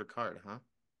an extra card, huh?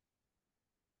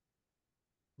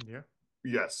 Yeah.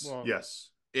 Yes. Well,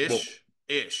 Yes. Well, Ish.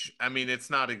 Ish. I mean, it's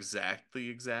not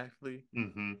exactly.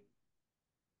 hmm.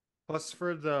 plus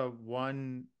for the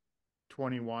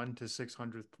 121 to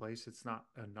 600th place, it's not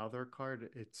another card.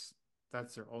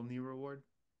 That's their only reward.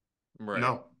 Right.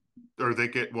 No. Or they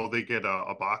get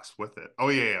a box with it. Oh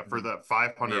yeah, yeah. For Mm. the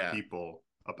 500 Yeah. people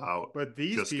about But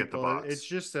these just get the people, it's box.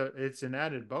 just it's an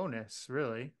added bonus,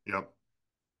 really. Yep.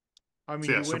 I So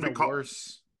mean, yeah, you so if win we a call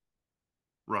worse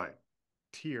right.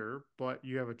 tier, but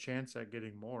you have a chance at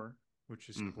getting more, which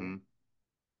is cool. Hmm.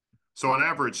 So on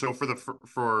average, so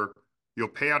for you'll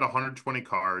pay out 120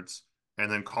 cards and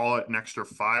then call it an extra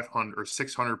 500 or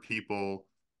 600 people,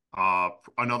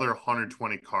 another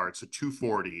 120 cards, so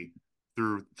 240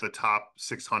 through the top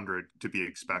 600 to be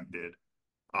expected.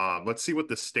 Let's see what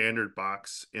the standard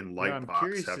box and Yeah, light I'm box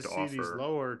curious have to to see these offer.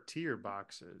 lower tier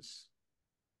boxes.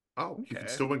 Oh, you can Okay.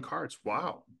 still win cards.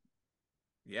 Wow.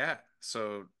 Yeah.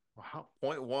 So Wow.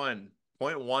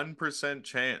 0.1%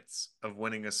 chance of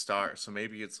winning a star. So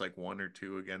maybe it's like one or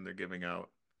two again they're giving out.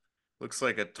 Looks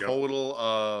like a Yep. total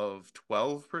of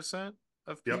 12%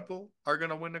 of Yep. people are going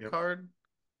to win a Yep. card.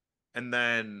 And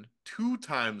then 2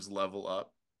 times level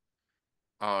up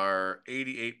are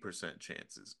 88%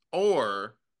 chances.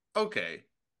 Or, okay,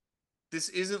 this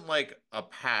isn't like a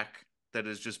pack that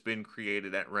has just been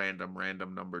created at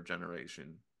random number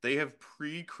generation. They have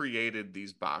pre-created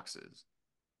these boxes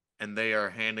and they are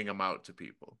handing them out to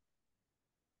people.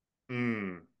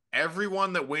 Mm.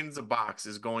 Everyone that wins a box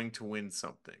is going to win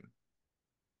something.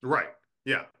 Right.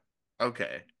 Yeah.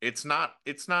 Okay. It's not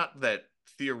that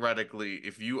theoretically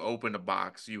if you open a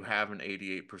box you have an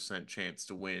 88% chance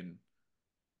to win.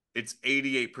 It's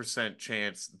 88%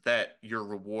 chance that your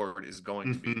reward is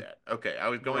going to be Hmm. that. Okay, I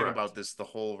was going Right. about Correct. this the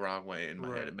whole wrong way in my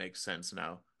head. Right. It makes sense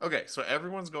now. Okay, so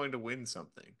everyone's going to win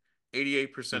something.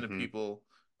 88% of Hmm. people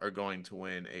are going to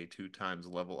win a 2 times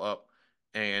level up,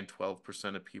 and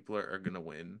 12% of people are going to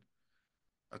win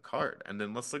a card. And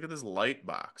then let's look at this light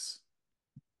box.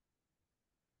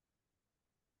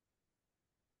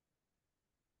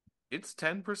 It's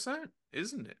 10%,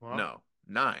 isn't it? Well, No,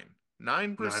 9.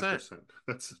 9%. 9%.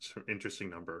 That's such an interesting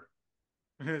number.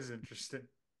 it is interesting.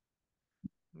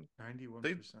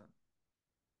 They 91%.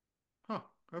 Huh.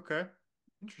 Okay.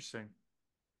 Interesting.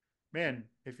 Man,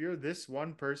 if you're this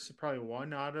one person, probably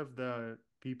one out of the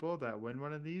people that win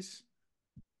one of these,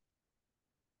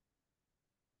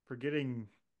 for getting.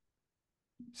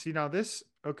 See, now this,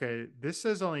 okay, this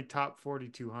says only top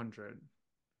 4,200.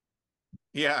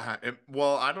 Yeah,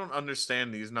 well, I don't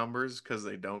understand these numbers because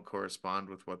they don't correspond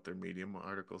with what their Medium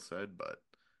article said, but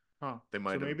Huh. they So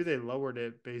might have maybe they lowered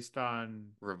it based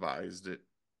on revised it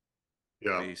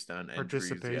Yeah. based on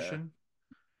entries. Yeah. participation.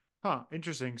 Huh.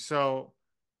 Interesting. So,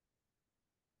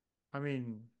 I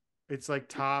mean, it's like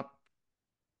top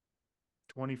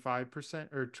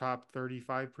 25% or top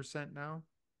 35% now,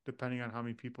 depending on how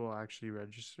many people actually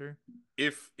register.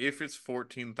 If it's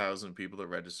 14,000 people that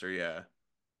register, yeah.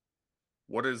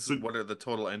 So What are the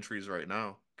total entries right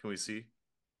now? Can we see?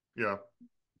 yeah.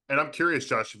 And I'm curious,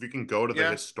 Josh, if you can go to the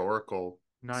Yeah. historical.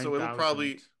 So it'll 9,000. probably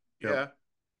Yep. yeah,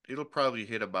 it'll probably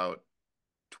hit about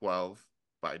 12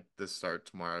 by the start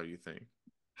tomorrow, you think?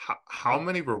 How Oh,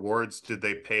 many rewards did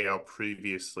they pay out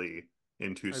previously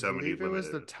in I 270 believe it was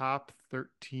the limited? top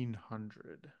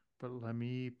 1,300, but let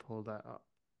me pull that up.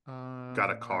 Got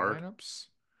a More card. lineups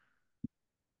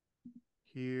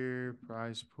here,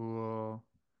 prize pool.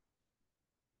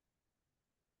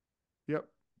 Yep,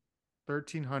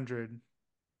 1,300.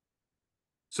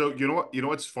 So you know what? You know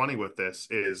what's funny with this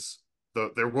is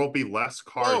there will be less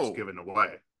cards Whoa, given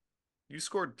away. you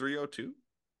scored 302?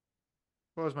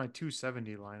 What was my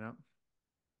 270 lineup?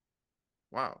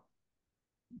 Wow.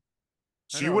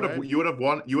 I So know, right? you would have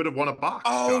won a box,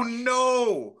 Oh Josh.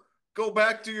 no! Go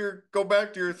back to your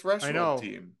I threshold know.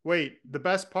 team. Wait, the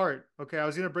best part. Okay, I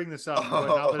was gonna bring this up,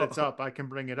 but now that it's Oh, up, I can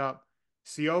bring it up.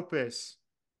 Siopis,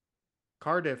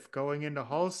 Cardiff going into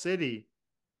Hull City,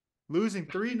 losing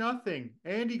 3-0,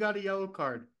 and he got a yellow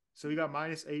card. So he got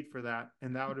 -8 for that,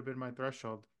 and that would have been my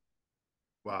threshold.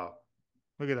 Wow.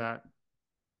 Look at that.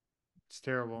 It's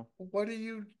terrible. what are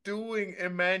you doing,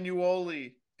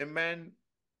 Emanuele? And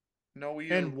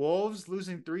Noel. Wolves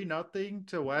losing 3-0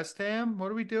 to West Ham? What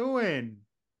are we doing?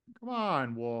 Come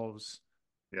on, Wolves.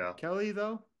 Yeah. Kelly,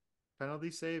 though,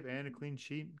 penalty save and a clean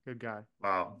sheet. Good guy.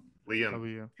 Wow. Liam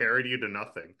W. carried you to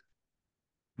nothing.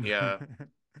 Yeah.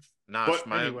 Nosh,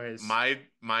 But Anyways, my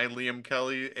Liam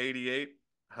Kelly 88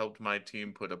 helped my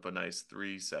team put up a nice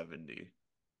 370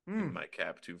 in mm, my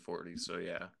cap 240. So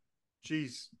yeah.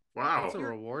 geez, that's wow. a You're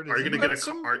reward, Are you isn't gonna it? get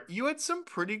a card? you had some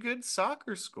pretty good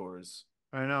soccer scores.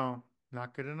 I know,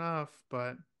 not good enough,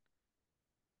 but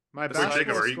my Wait, Jacob,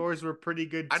 basketball Besides, are you scores were pretty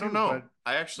good I don't too. know. But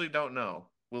I actually don't know.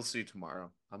 We'll see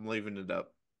tomorrow. I'm leaving it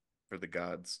up for the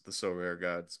gods, the so rare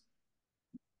gods.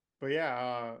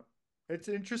 yeah, it's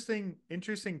an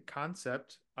interesting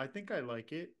concept. I think I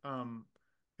like it.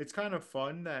 It's kind of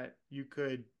fun that you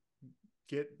could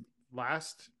get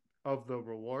last of the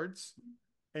rewards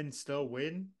and still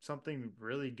win something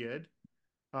really good.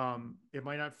 It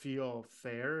might not feel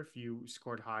fair if you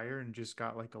scored higher and just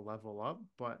got like a level up,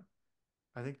 but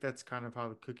I think that's kind of how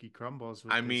the cookie crumbles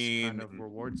I with this kind mean, of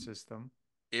reward system.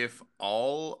 if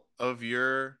all of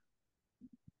your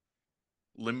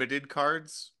limited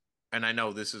cards, and I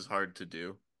know this is hard to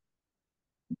do,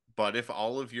 but if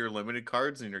all of your limited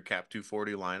cards in your cap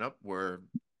 240 lineup were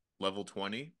level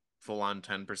 20, full on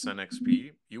 10%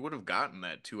 XP, you would have gotten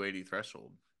that 280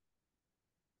 threshold.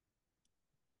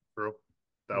 True.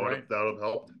 Right. That would have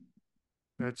helped.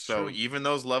 That's So true. even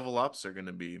those level ups are going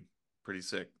to be pretty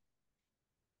sick.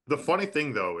 The funny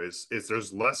thing though is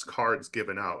there's less cards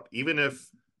given out. Even if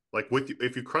like with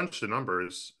if you crunch the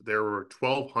numbers, there were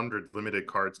 1,200 limited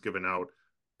cards given out.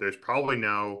 There's probably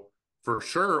now for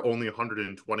sure only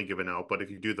 120 given out, but if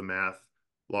you do the math,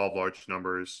 law of large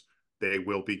numbers, they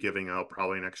will be giving out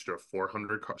probably an extra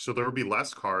 400 cards. So there will be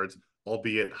less cards,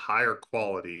 albeit higher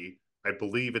quality. I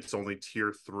believe it's only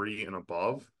tier 3 and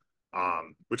above.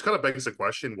 Which kind of begs the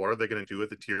question, what are they going to do with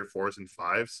the tier 4s and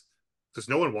 5s? Because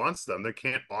no one wants them. They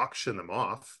can't auction them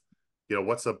off. You know,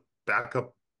 what's a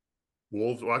backup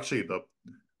Wolves? Well, actually,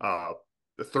 uh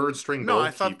the third string No,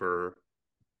 goalkeeper.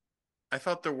 I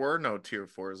thought there were no tier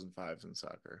 4s and 5s in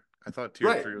soccer. I thought tier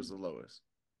Right. 3 was the lowest.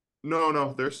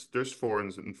 No. There's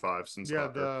fours and fives in Yeah,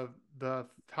 soccer. the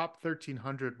top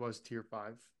 1,300 was tier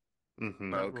 5,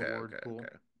 Hmm. that Okay, reward okay, pool.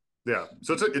 okay. Yeah.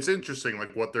 So it's interesting,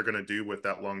 like what they're gonna do with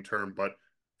that long term. But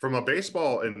from a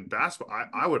baseball and basketball,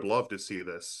 I would love to see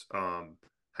this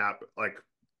happen. Like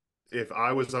if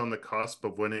I was on the cusp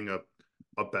of winning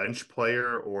a bench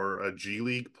player or a G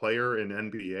League player in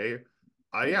NBA,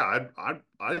 yeah,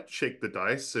 I'd shake the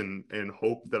dice and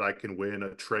hope that I can win a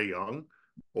Trey Young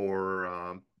or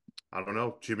I don't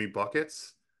know, Jimmy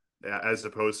Buckets, as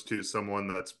opposed to someone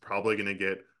that's probably going to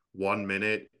get 1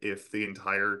 minute if the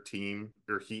entire team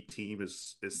or Heat team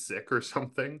is sick or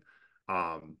something.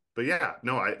 But yeah,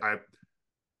 no,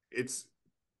 it's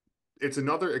it's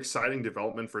another exciting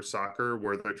development for soccer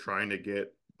where they're trying to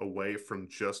get away from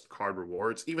just card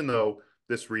rewards, even though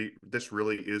this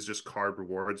really is just card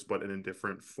rewards, but in a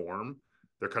different form.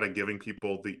 They're kind of giving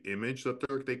people the image that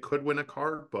they could win a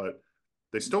card, but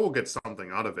they still will get something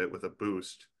out of it with a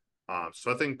boost.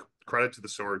 So I think credit to the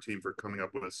Sorare team for coming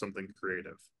up with something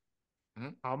creative.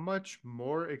 Mhm. How much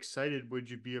more excited would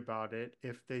you be about it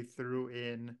if they threw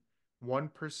in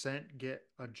 1% get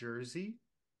a jersey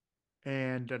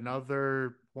and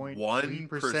another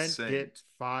 0.3% get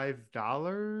 1%.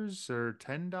 $5 or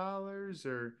 $10?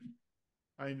 Or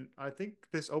I think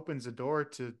this opens the door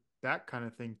to that kind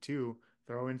of thing too.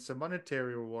 Throw in some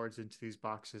monetary rewards into these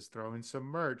boxes, throw in some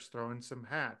merch, throw in some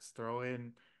hats, throw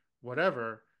in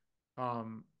whatever.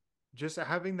 Um, just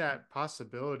having that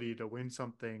possibility to win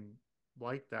something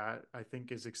like that, I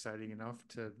think is exciting enough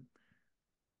to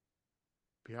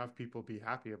have people be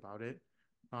happy about it.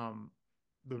 Um,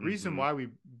 the reason Hmm. why we,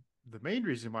 the main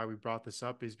reason why we brought this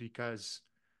up is because,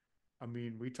 I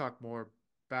mean, we talk more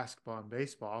basketball and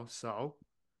baseball, so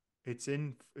it's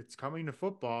coming to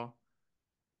football.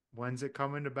 When's it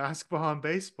coming to basketball and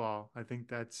baseball? I think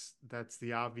that's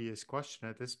the obvious question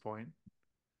at this point.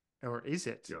 Or is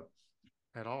it Yeah.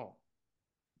 at all?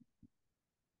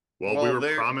 Well, we Well,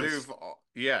 were promised.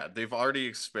 they've already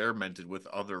experimented with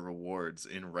other rewards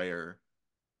in rare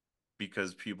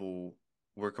because people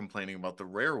were complaining about the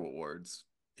rare rewards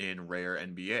in rare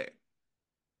NBA,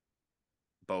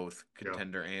 both Yeah,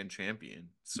 contender and champion.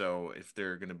 So if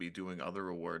they're going to be doing other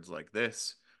rewards like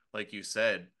this, like you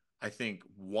said, I think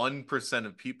 1%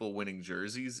 of people winning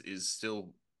jerseys is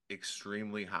still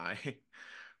extremely high.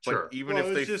 But sure. even Well, if it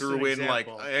was they just an threw in like,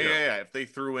 example. yeah, Yeah. yeah, yeah, if they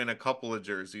threw in a couple of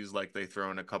jerseys like they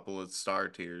throw in a couple of star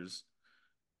tiers,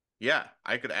 yeah,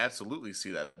 I could absolutely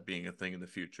see that being a thing in the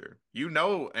future.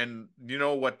 And you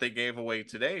know what they gave away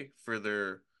today for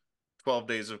their 12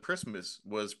 days of Christmas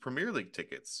was Premier League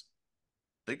tickets.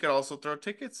 They could also throw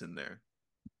tickets in there.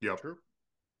 Yep. True.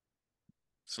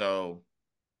 So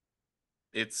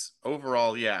it's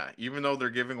overall, yeah, even though they're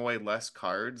giving away less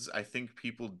cards, I think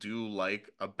people do like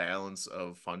a balance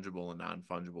of fungible and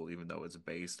non-fungible, even though it's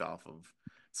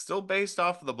still based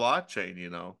off of the blockchain, you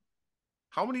know.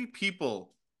 How many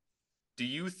people do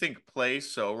you think play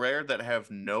So Rare that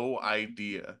have no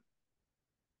idea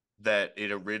that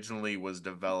it originally was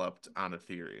developed on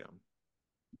Ethereum?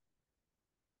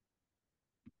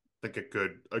 I think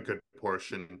a good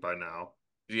portion by now.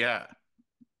 Yeah,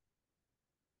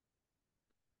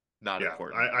 not Yeah,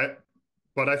 important.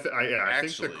 but I think the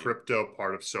Actually, crypto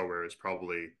part of SoRare is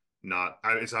probably not.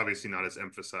 It's obviously not as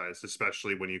emphasized,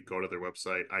 especially when you go to their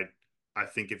website. I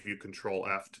think if you control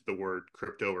F to the word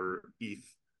crypto or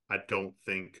ETH, I don't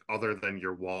think other than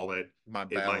your wallet, my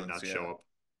it might balance, not yeah. show up.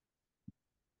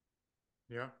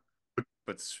 Yeah.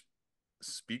 But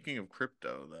speaking of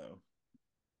crypto, though,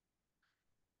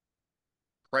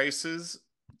 prices,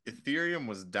 Ethereum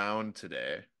was down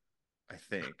today, I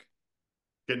think.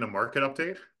 Getting a market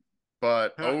update.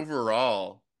 But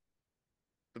overall,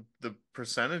 the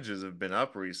percentages have been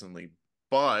up recently.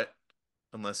 But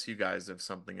unless you guys have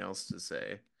something else to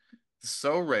say,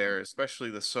 So Rare,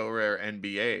 especially the So Rare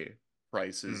NBA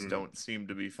prices Hmm. don't seem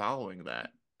to be following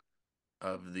that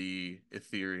of the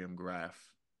Ethereum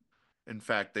graph. In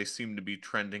fact, they seem to be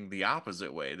trending the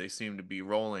opposite way. They seem to be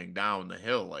rolling down the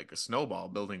hill like a snowball,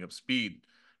 building up speed,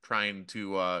 trying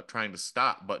to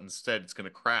stop, but instead it's going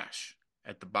to crash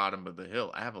at the bottom of the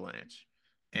hill, avalanche.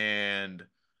 And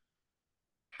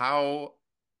how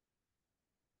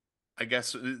I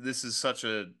guess this is such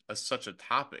a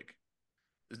topic.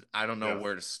 I don't know Yeah.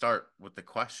 where to start with the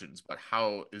questions, but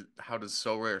how does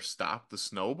So Rare stop the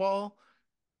snowball?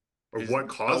 Or Is what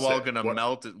the caused snowball it? going to What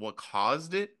melt it? What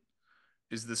caused it?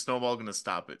 Is the snowball going to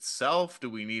stop itself? Do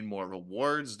we need more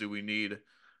rewards? Do we need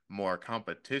more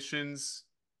competitions?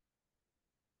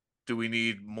 Do we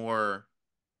need more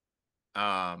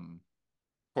um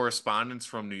correspondence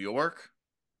from New York?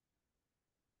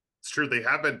 it's true. They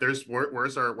haven't.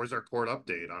 Where's our court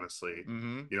update? Honestly,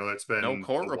 Mm-hmm. that's No been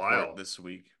court a report while. this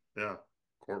week. Yeah,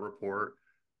 court report.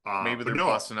 Maybe But they're no,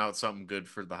 busting out something good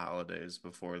for the holidays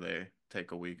before they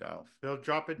take a week off. They'll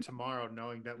drop it tomorrow,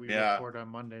 knowing that we Yeah, record on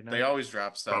Monday they night. always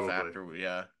drop stuff Probably. after we.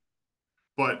 Yeah.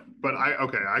 But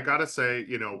I gotta say,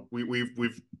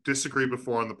 we've disagreed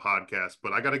before on the podcast,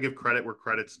 but I gotta give credit where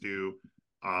credit's due.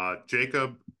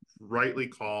 Jacob rightly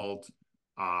called.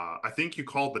 I think you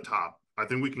called the top. I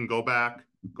think we can go back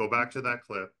to that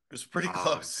clip. It was pretty Um,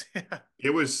 close. Yeah.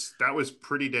 that was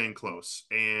pretty dang close.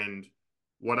 And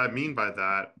what I mean by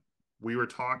that, we were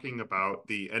talking about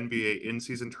the NBA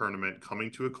in-season tournament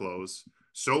coming to a close.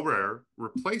 Sorare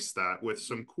replaced that with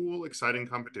some cool, exciting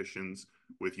competitions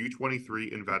with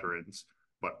U23 and veterans.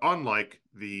 But unlike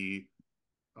the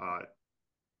uh,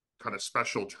 kind of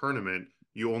special tournament,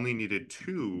 you only needed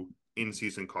two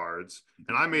in-season cards.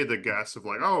 And I made the guess of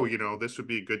like, oh, this would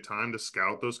be a good time to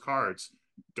scout those cards.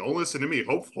 Don't listen to me.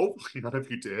 Hopefully none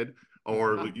of you did.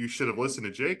 Or you should have listened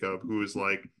to Jacob, who is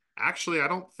like, actually, I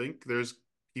don't think there's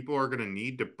people are going to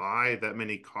need to buy that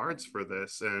many cards for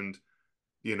this. And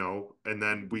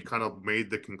then we kind of made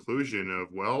the conclusion of,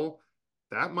 well,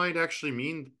 that might actually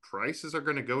mean prices are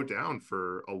going to go down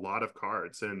for a lot of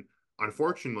cards. And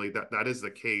unfortunately, that is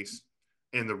the case.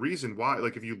 And the reason why,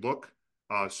 like if you look,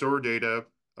 Solar Data,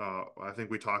 I think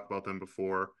we talked about them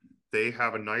before. They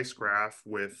have a nice graph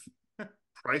with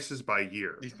prices by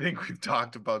year. Do you think we've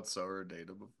talked about solar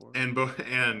data before? And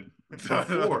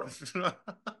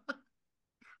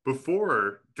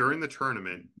before during the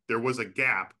tournament, there was a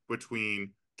gap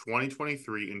between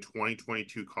 2023 and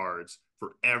 2022 cards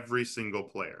for every single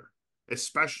player,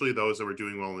 especially those that were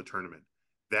doing well in the tournament.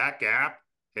 That gap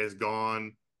has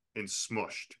gone and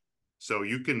smushed. So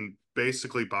you can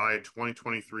basically buy a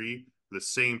 2023 the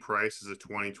same price as a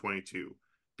 2022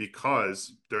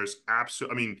 because there's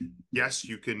absolutely, I mean, yes,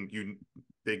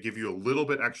 they give you a little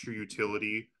bit extra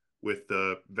utility with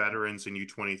the veterans in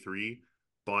U23,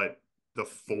 but the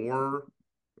four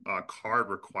card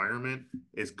requirement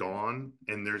is gone,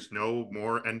 and there's no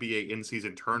more NBA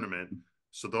in-season tournament.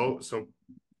 So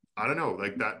I don't know,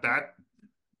 like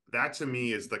that to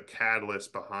me is the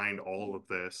catalyst behind all of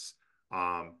this.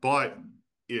 But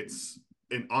it's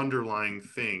an underlying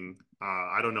thing.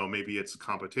 I don't know, maybe it's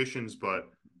competitions, but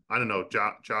I don't know,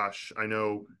 Josh. I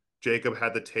know Jacob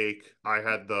had the take. I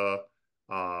had the,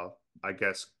 I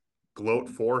guess, gloat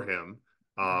for him.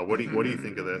 What do you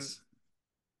think of this?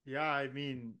 Yeah, I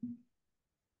mean,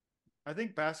 I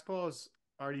think basketball is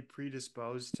already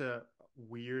predisposed to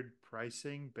weird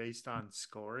pricing based on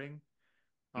scoring.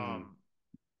 Mm, Um,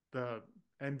 the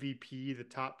MVP, the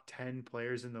top 10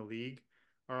 players in the league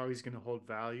are always going to hold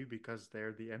value because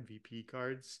they're the MVP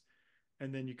cards.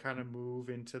 And then you kind of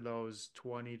move into those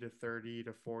 20 to 30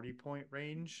 to 40 point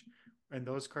range. And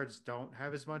those cards don't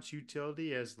have as much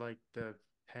utility as like the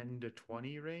 10 to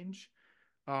 20 range.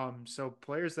 So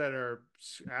players that are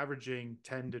averaging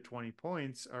 10 to 20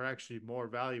 points are actually more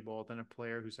valuable than a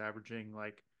player who's averaging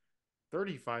like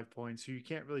 35 points who you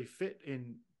can't really fit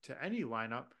into any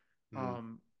lineup. mm,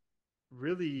 Um,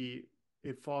 Really,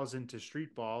 it falls into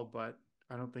street ball, but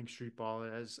I don't think street ball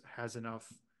has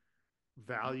enough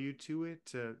value to it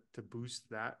to boost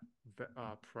that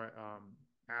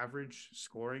average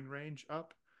scoring range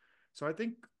up. So I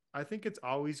think it's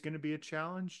always going to be a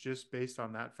challenge just based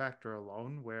on that factor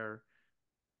alone, where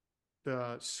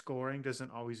the scoring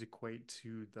doesn't always equate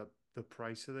to the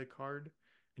price of the card.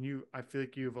 And I feel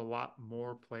like you have a lot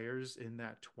more players in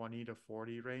that 20 to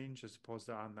 40 range as opposed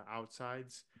to on the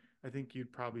outsides. I think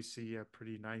you'd probably see a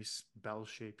pretty nice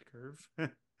bell-shaped curve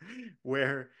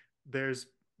where there's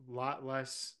a lot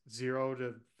less 0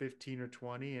 to 15 or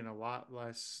 20 and a lot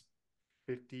less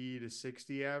 50 to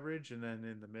 60 average, and then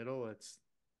in the middle it's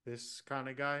this kind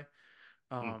of guy.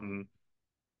 Um, mm-hmm.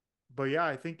 but yeah,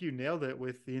 I think you nailed it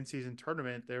with the in-season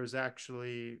tournament. There's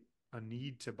actually a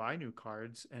need to buy new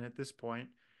cards, and at this point,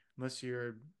 unless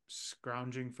you're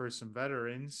scrounging for some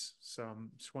veterans,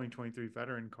 some 2023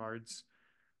 veteran cards,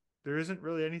 there isn't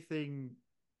really anything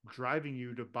driving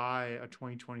you to buy a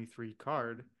 2023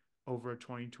 card over a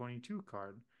 2022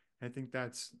 card. And I think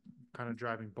that's kind of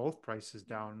driving both prices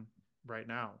down right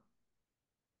now.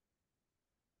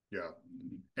 Yeah.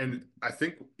 And I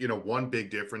think, one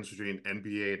big difference between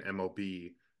NBA and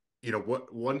MLB,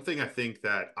 what one thing I think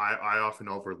that I often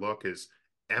overlook is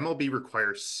MLB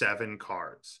requires 7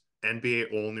 cards. NBA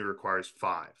only requires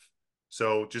 5.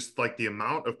 So just like the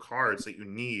amount of cards that you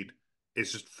need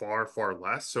is just far, far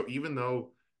less. So even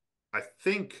though I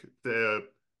think the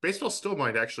baseball still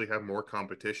might actually have more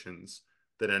competitions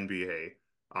than NBA.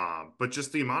 But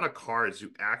just the amount of cards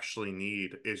you actually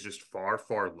need is just far,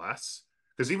 far less.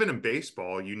 Because even in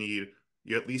baseball, you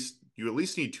at least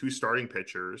need 2 starting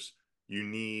pitchers. You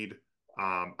need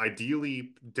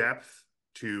ideally depth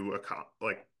to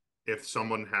like if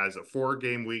someone has a 4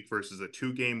 game week versus a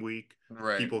 2 game week,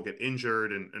 Right. people get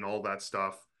injured and all that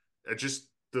stuff. It just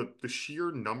the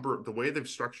sheer number, the way they've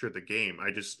structured the game,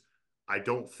 I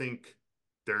don't think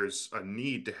there's a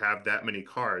need to have that many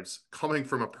cards coming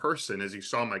from a person, as you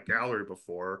saw in my gallery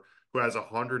before, who has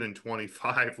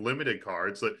 125 limited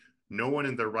cards that no one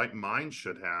in their right mind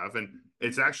should have. And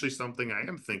it's actually something I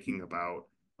am thinking about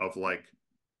of like,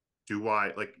 do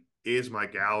I like, is my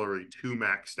gallery too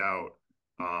maxed out?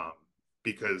 Um,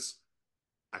 because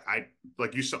I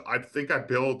like you saw, I think I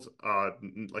build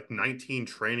like 19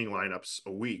 training lineups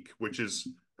a week, which is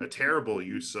a terrible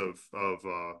use of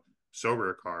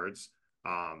Sorare cards.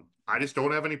 I just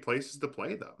don't have any places to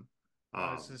play them.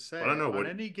 I was to But I don't say, know on what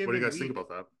any do you given guys think week, about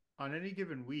that? on any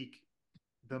given week,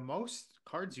 the most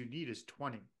cards you need is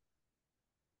 20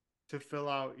 to fill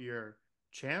out your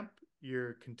champ,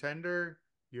 your contender,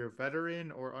 your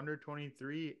veteran or under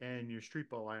 23, and your street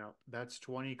ball lineup. That's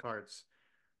 20 cards.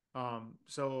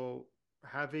 So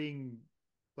having,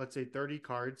 let's say, 30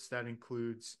 cards, that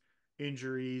includes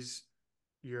injuries,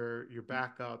 your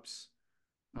backups,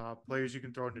 players you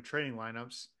can throw into training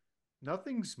lineups.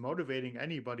 Nothing's motivating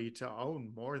anybody to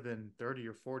own more than 30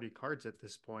 or 40 cards at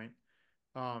this point.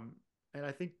 Um, and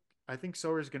I think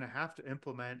Solar is going to have to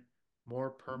implement more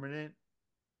permanent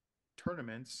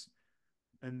tournaments,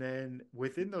 and then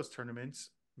within those tournaments,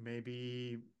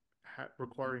 maybe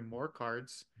requiring more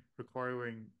cards,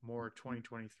 requiring more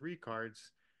 2023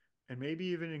 cards, and maybe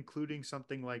even including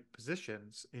something like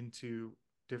positions into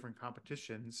different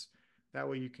competitions. That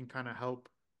way, you can kind of help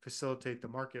facilitate the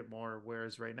market more.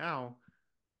 Whereas right now,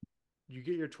 you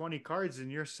get your 20 cards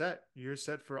and you're set. You're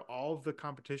set for all of the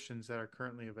competitions that are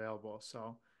currently available.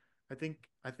 So I think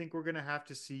we're gonna have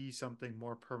to see something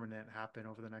more permanent happen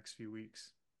over the next few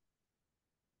weeks.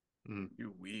 Mm,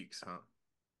 Few weeks, huh?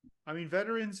 I mean,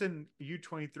 veterans and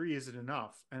U23 isn't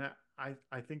enough, and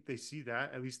I think they see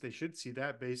that. At least they should see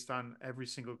that based on every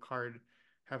single card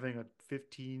having a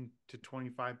 15 to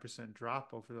 25% drop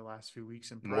over the last few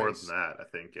weeks in more than price. that, I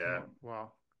think. Yeah. More,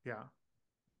 well, yeah,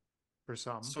 for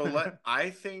some. I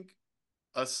think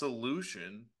a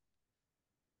solution,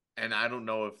 and I don't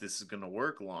know if this is going to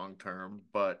work long term,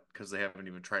 but because they haven't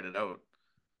even tried it out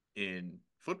in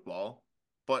football,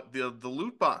 but the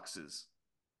loot boxes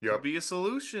could Yep. be a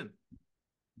solution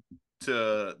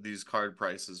to these card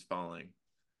prices falling.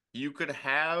 You could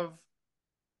have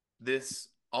this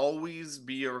always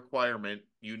be a requirement.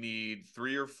 You need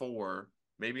three or four,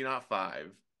 maybe not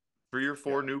five, three or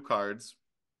four Yeah. new cards,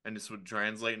 and this would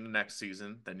translate into next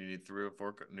season. Then you need three or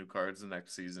four new cards the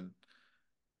next season,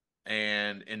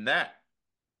 and in that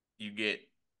you get,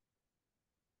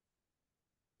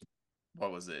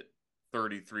 what was it?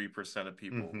 33% of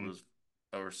people Hmm. was,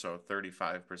 or so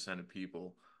 35% of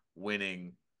people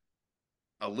winning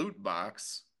a loot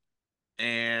box,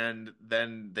 and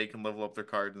then they can level up their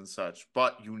cards and such.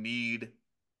 But you need,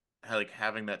 like,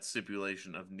 having that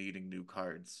stipulation of needing new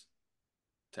cards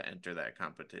to enter that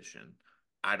competition.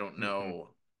 I don't Hmm.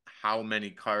 know how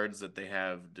many cards that they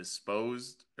have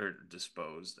disposed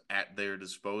at their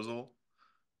disposal,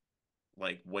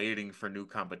 like waiting for new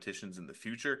competitions in the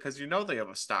future, because they have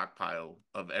a stockpile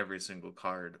of every single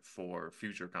card for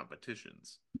future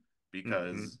competitions, Hmm.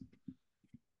 because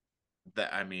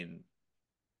that, I mean,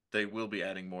 they will be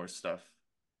adding more stuff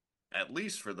at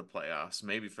least for the playoffs,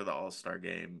 maybe for the All-Star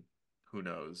game, who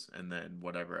knows, and then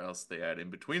whatever else they add in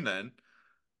between then.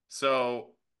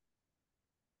 So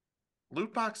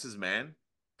loot boxes, man.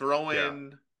 Throw Yeah.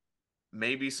 in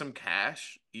maybe some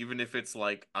cash, even if it's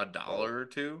like a dollar Oh. or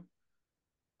two.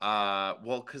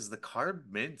 Well, because the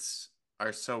card mints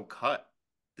are so cut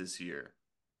this year,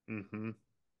 Hmm.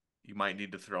 you might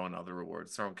need to throw in other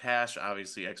rewards. Throw in cash,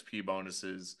 obviously XP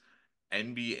bonuses,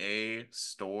 NBA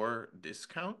store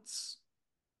discounts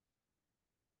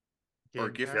or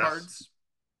Game gift Yeah. Pass. cards.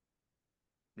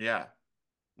 Yeah,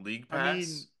 League I Pass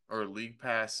mean, or League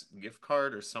Pass gift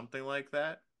card or something like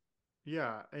that.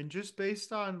 yeah, and just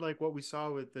based on like what we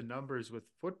saw with the numbers with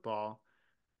football,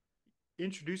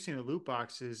 introducing a loot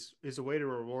box is a way to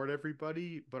reward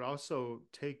everybody, but also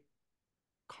take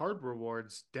card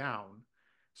rewards down.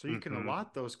 So you can Hmm.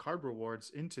 allot those card rewards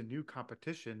into new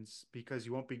competitions because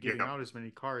you won't be giving Yeah. out as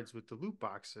many cards with the loot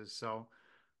boxes. So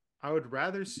I would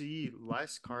rather see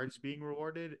less cards being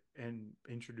rewarded and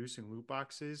introducing loot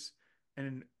boxes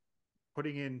and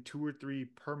putting in two or three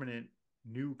permanent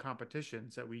new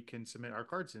competitions that we can submit our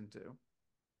cards into.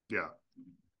 Yeah.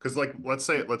 Because like let's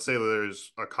say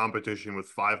there's a competition with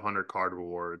 500 card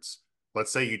rewards.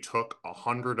 Let's say you took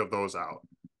 100 of those out,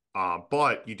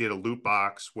 but you did a loot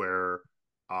box where,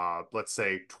 let's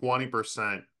say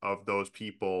 20% of those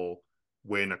people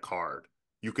win a card.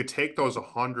 you could take those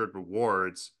 100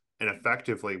 rewards and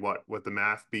effectively what would the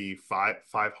math be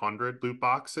 500 loot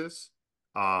boxes?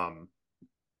 Um,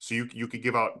 so you could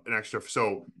give out an extra.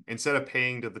 So instead of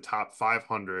paying to the top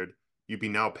 500, you'd be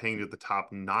now paying to the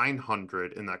top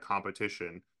 900 in that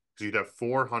competition. So you'd have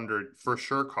 400 for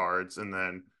sure cards, and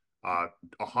then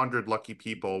 100 lucky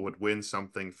people would win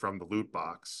something from the loot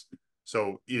box.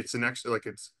 So it's an extra, like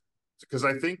it's because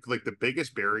I think like the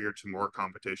biggest barrier to more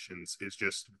competitions is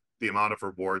just the amount of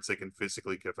rewards they can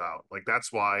physically give out. Like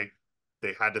that's why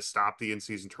they had to stop the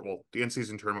in-season tournament. Well, the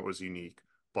in-season tournament was unique,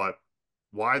 but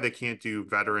why they can't do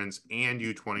veterans and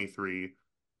U23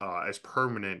 as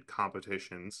permanent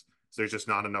competitions. So there's just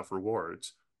not enough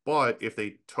rewards. But if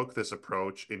they took this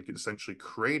approach and essentially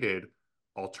created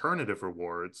alternative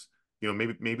rewards,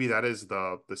 maybe that is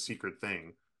the secret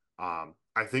thing.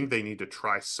 I think they need to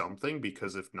try something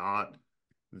because if not,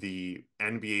 the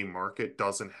NBA market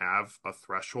doesn't have a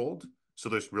threshold, so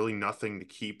there's really nothing to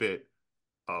keep it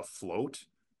afloat.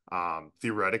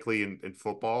 Theoretically, in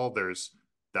football,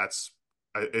 that's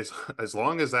as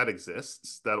long as that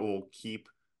exists, that will keep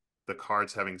the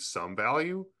cards having some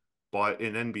value. But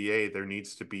in NBA, there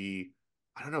needs to be,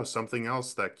 I don't know, something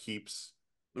else that keeps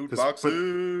Loot because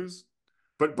boxes.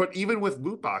 but even with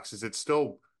loot boxes, it's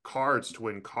still cards to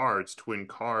win cards to win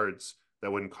cards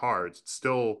that win cards. It's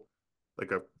still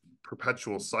like a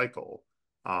perpetual cycle.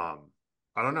 I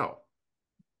don't know.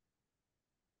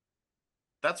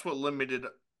 That's what limited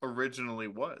originally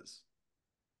was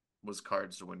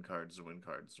cards to win cards to win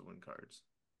cards to win cards.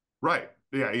 Right.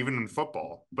 Yeah, even in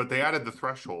football. But they added the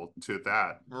threshold to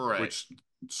that, Right. which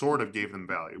sort of gave them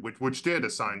value, which did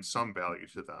assign some value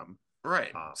to them.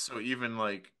 Right. Uh, So even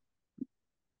like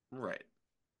right.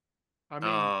 I mean,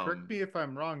 correct Um me if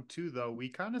I'm wrong too, though. We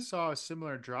kind of saw a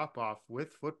similar drop off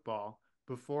with football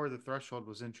before the threshold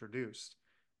was introduced.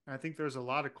 And I think there's a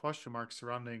lot of question marks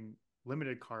surrounding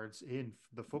limited cards in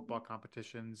the football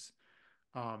competitions,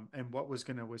 and what was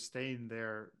going to withstand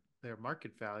their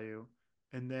market value.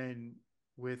 And then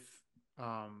with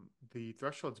the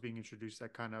thresholds being introduced,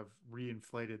 that kind of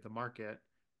reinflated the market,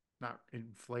 not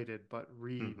inflated, but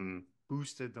re mhm.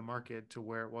 boosted the market to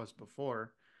where it was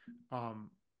before.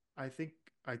 Um, I think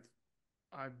I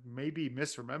I may be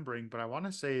misremembering, but I want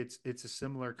to say it's a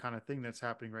similar kind of thing that's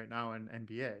happening right now in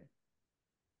NBA.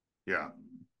 Yeah.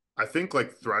 I think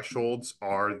like thresholds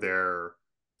are their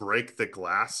break the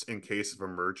glass in case of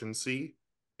emergency.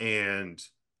 And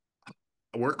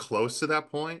we're close to that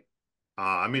point.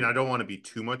 I mean, I don't want to be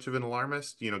too much of an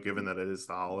alarmist, given that it is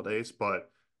the holidays,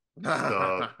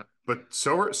 the but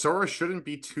Sora shouldn't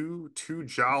be too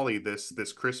jolly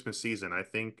this Christmas season. I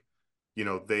think,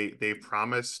 they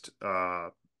promised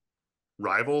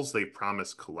rivals, they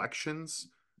promised collections.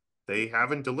 They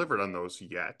haven't delivered on those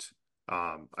yet.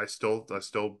 I still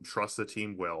trust the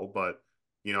team will, but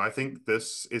I think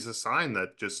this is a sign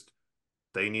that just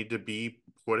they need to be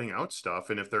putting out stuff,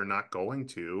 and if they're not going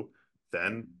to,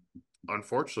 then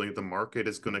unfortunately the market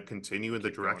is going to continue in the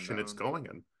keep going direction it's down. going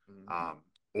in. Mhm.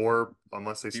 Or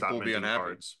unless they People stop will be minting unhappy.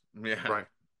 cards. Yeah. Right. Yeah.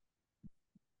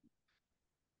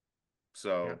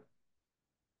 So,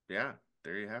 yeah,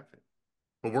 there you have it.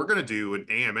 But we're gonna do an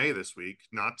AMA this week,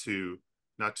 not to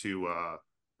well,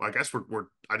 I guess we're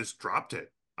I just dropped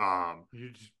it. You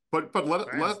just But let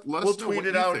bam. let We'll us know tweet what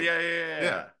it you out. think. Yeah, yeah, Yeah.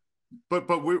 yeah.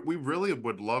 But we really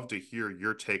would love to hear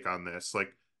your take on this.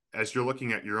 Like as you're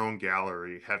looking at your own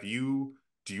gallery,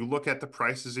 do you look at the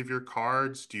prices of your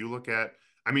cards? Do you look at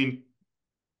I mean,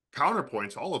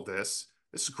 counterpoints, all of this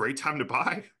is a great time to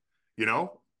buy.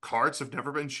 Cards have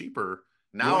never been cheaper.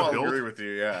 You Now want to I'll agree build with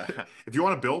you. Yeah. if you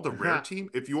want to build a rare team,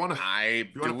 I'm if you want to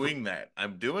doing that.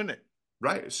 I'm doing it.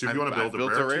 right. So if you want to I've build a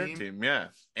built a rare rare team, team. Yeah.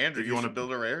 Andrew, if you you want should to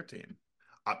build a rare team.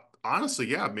 honestly,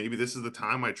 yeah, maybe this is the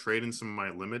time I trade in some of my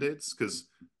limiteds because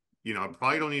I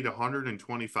probably don't need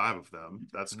 125 of them.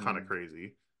 That's kind of Hmm.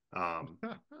 crazy. Um,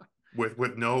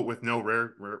 with no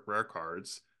rare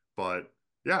cards, but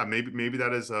yeah, maybe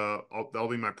that is that'll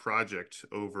be my project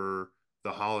over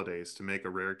the holidays to make a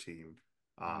rare team.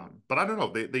 Hmm. But I don't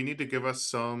know. They need to give us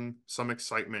some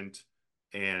excitement,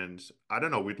 and I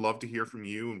don't know. We'd love to hear from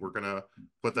you, and we're gonna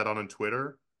put that on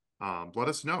Twitter. Let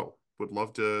us know. Would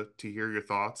love to hear your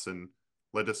thoughts and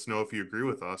let us know if you agree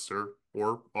with us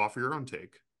or offer your own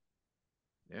take.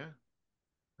 Yeah.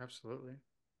 Absolutely.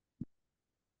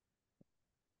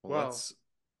 Well, Well,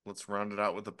 let's round it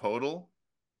out with a podal,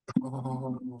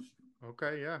 Oh,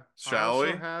 okay, yeah. shall we?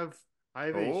 I have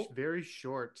a Oh, very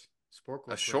short a Sporkle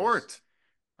quiz. short.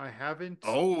 I haven't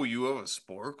Oh, you have a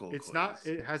Sporkle quiz.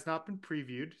 it has not been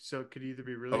previewed, so it could either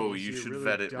be really Oh, you easy or should really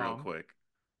vet it real dumb. quick.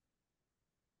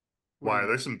 What do why you are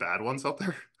there mean? some bad ones out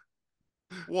there?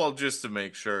 Well, just to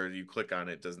make sure you click on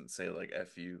it, doesn't say like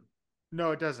FU.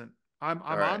 No, it doesn't. All I'm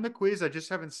right. on the quiz. I just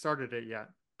haven't started it yet.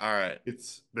 All right.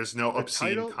 There's no The obscene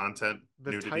title content,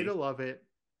 the nudity. title of it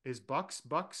is Bucks,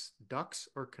 Ducks,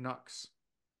 or Canucks.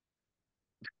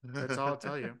 That's all I'll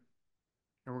tell you.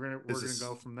 And we're Is gonna this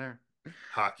go from there.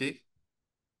 hockey?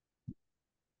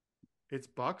 It's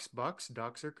Bucks,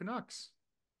 Ducks, or Canucks.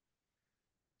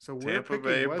 So we're Tampa picking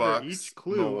Bay whether Bucks, each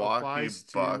clue Milwaukee applies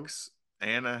to. Bucks,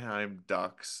 Anaheim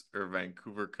Ducks, or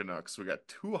Vancouver Canucks. We got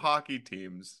two hockey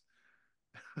teams.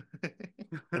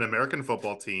 An American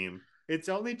football team. It's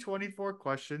only 24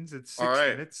 questions. It's All six right,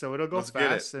 minutes, so it'll go let's get it.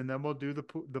 fast, and then we'll do the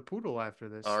poodle after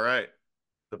this. All right,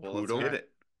 The well, let's All get poodle. right, it.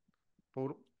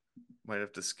 poodle. Might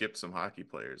have to skip some hockey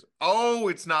players. Oh,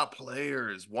 it's not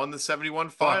players. Won the 71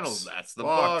 finals. Bucks. That's the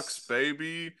Bucks, Bucks.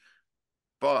 baby.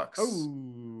 Bucks. Oh,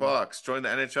 Bucks joined the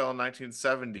NHL in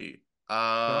 1970.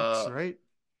 Ducks, right?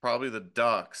 Probably the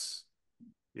Ducks.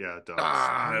 Yeah, Ducks.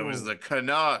 Ah, it was Oh, the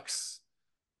Canucks.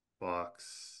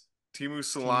 Bucks. Timu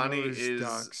Solani Timo's is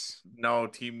Ducks. no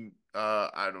team.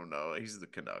 I don't know. He's the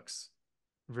Canucks.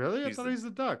 Really? I He's thought the he was the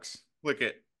Ducks. Click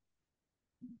it.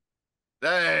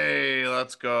 Hey,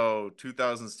 let's go.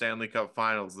 2000 Stanley Cup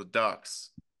Finals, the Ducks.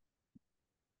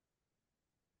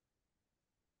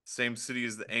 Same city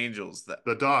as the Angels.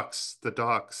 The Ducks. The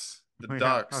Ducks. The Yeah, I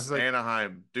Ducks, was like,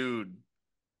 Anaheim, dude.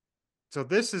 so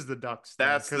this is the Ducks then,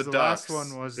 That's the because the last one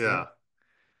Ducks. was Yeah. the.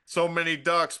 So many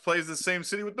Ducks plays the same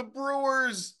city with the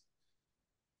Brewers.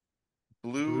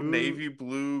 Blue, Blue. navy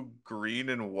blue, green,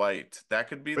 and white. But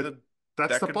that's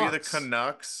That the could be the Bucks.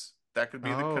 Canucks. That could be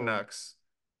the Oh, Canucks.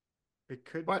 it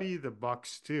could What? be the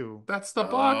Bucks too. That's the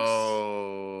Bucks.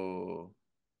 Oh.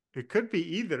 It could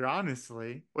be either,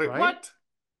 honestly, Wait, right? what?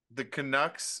 The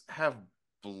Canucks have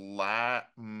black.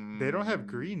 They don't have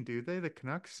green, do they? The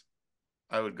Canucks?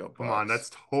 I would go Come on, Bucks.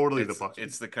 that's totally the Bucks.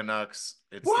 It's the Canucks.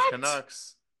 It's the What?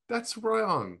 Canucks. That's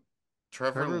wrong.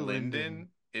 Trevor Trevor Linden. Linden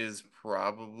is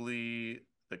probably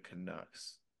the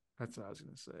Canucks. That's what I was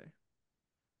gonna say.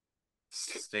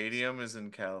 Stadium is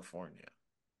in California.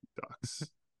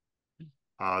 Ducks.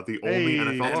 The only Hey,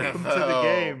 NFL welcome team. to the NFL.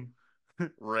 game.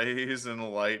 Rays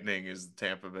and Lightning is the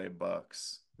Tampa Bay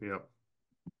Bucks. Yep.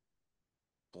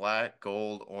 Black,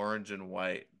 gold, orange, and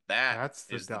white. That That's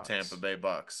the is the Tampa Ducks. Bay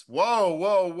Bucks. Whoa,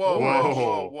 whoa, whoa, whoa, Orange.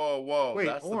 whoa, Whoa. whoa, whoa. Wait,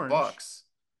 That's the orange. Bucks.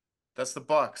 That's the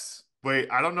Bucks. Wait,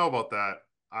 I don't know about that.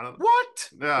 I don't. What?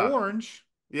 Yeah. Orange.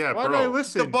 Yeah, Why did I bro.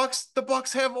 listen? The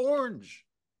Bucks have orange.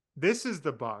 This is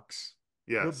the Bucks.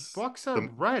 The Yes. Bucks are The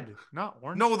red, not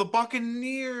orange. No, the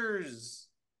Buccaneers.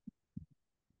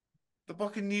 The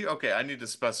Buccaneers. Okay, I need to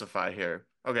specify here.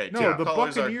 Okay, No, team Yeah. the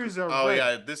colors are. Buccaneers are Oh red.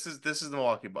 yeah, this is the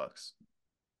Milwaukee Bucks.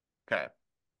 Okay.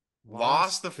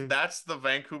 Lost. That's the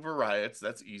Vancouver Riots.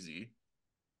 That's easy.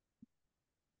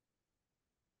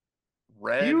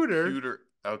 Red Pewter. pewter.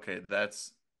 Okay,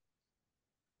 that's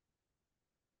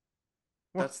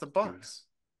What? the Bucks.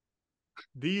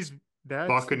 These. That's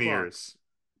the Buccaneers. Bucks.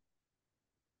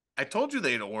 I told you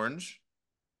they had orange.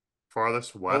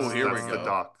 Farthest Oh, west, here we that's the go.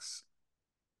 Ducks.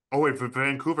 Oh wait, for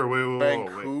Vancouver. Wait.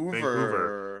 Vancouver.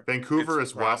 Vancouver. Vancouver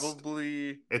It's is west.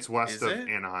 probably It's west is of it?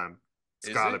 Anaheim. It's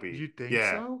Is gotta it? be. You think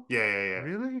Yeah. so? Yeah.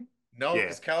 Really? No, Yeah.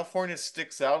 because California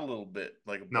sticks out a little bit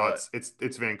like a No, butt.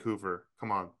 it's Vancouver.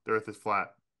 Come on. The earth is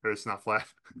flat. Or it's not flat.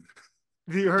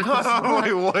 The Earth is flat.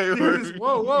 The Earth is.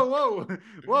 Whoa, whoa, whoa,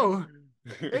 whoa!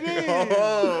 It is.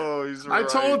 Oh, he's right. I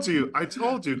told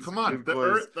you. Come on. Good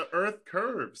quiz. The earth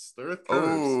curves. The earth curves.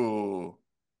 Oh.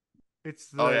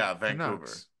 It's Oh the yeah, Vancouver.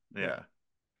 Canucks. Yeah.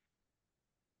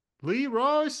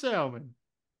 Leroy Salmon.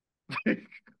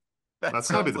 That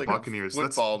That's gotta be sounds the like Buccaneers. a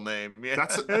football name. Yeah.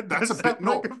 That's That that's a does bit sound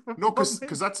like no, a because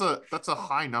football that's a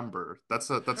high number.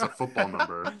 That's a football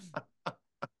number.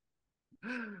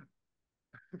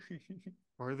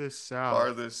 Farthest south.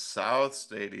 Farthest South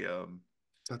Stadium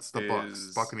That's the Bucks.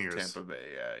 is Buccaneers. Tampa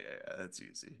Bay. Yeah. That's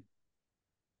easy.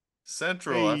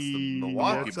 Central, that's the Hey,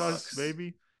 Milwaukee that's us, Bucks.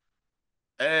 baby.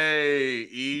 Hey, All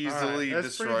right, easily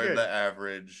that's pretty destroyed good. the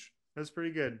average. That's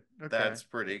pretty good. Okay, That's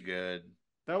pretty good.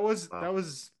 that was Wow.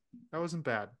 that wasn't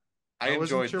bad. I I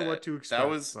wasn't enjoyed sure that. what to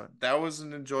expect, but that was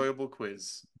an enjoyable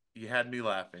quiz. You had me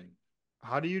laughing.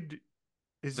 how do you do?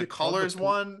 Is The it called colors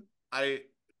one, It's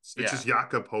yeah. just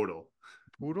Jakob Hodel.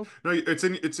 poodle? No, it's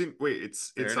in wait,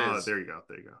 it's There it is. there you go.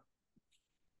 There you go.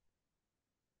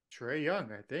 Trey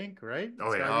Young, I think, right?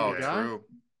 Oh, yeah. gotta be Oh, the guy. true.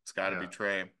 It's got to be Yeah.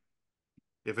 Trey.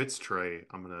 If it's Trey,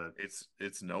 I'm gonna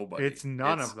It's nobody. It's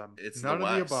none of them. It's None the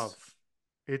of the West. above.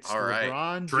 It's All right.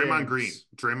 LeBron Draymond James. Green.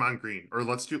 Draymond Green. Or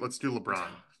let's do LeBron.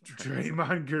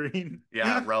 Draymond Green.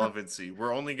 Yeah, relevancy.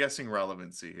 We're only guessing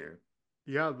relevancy here.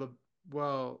 Yeah,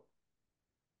 well,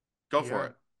 Go for yeah.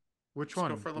 it. Which Just go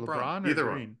one? for LeBron. LeBron or Either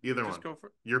one. Green? Either Just one. go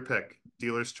for. Your pick.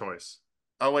 Dealer's choice.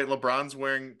 Oh wait, LeBron's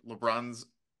wearing LeBron's.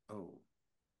 Oh,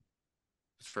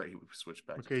 that's right. He switched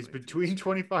back to Okay, he's 23. between Sorry.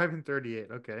 25 and 38.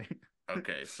 Okay.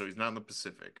 Okay, so he's not in the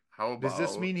Pacific. How Does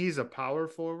this about mean he's a power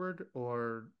forward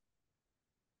or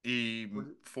a what?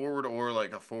 forward or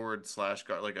like a forward slash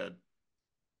guard, like a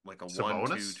one, two,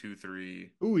 Sabonis? 2, 3.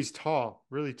 Ooh, he's tall,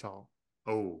 really tall.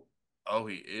 Oh, Oh,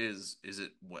 he is. Is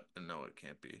it what? No, it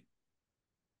can't be.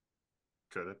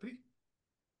 could it be?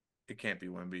 It can't be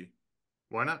Wemby.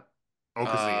 Why not? Oh,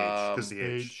 because the age. Because the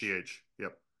age. The Age. age.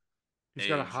 Yep. He's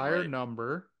got a Age, higher right?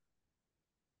 number.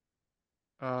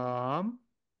 Um,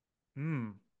 hmm,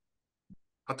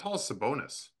 How tall is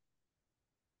Sabonis?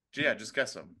 Yeah, just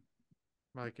guess him.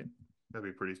 like it. That'd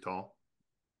be pretty tall.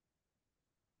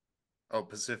 Oh,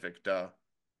 Pacific, duh.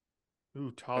 Ooh,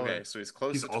 Okay, taller. so he's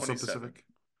close He's to also 27. Pacific.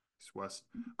 He's West.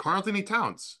 Karl Anthony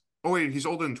Towns. Oh wait, he's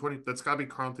older than 20. That's gotta be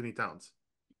Karl Anthony Towns.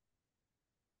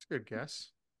 That's a good guess.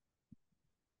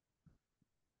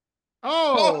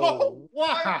 Oh, Oh,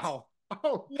 what? wow.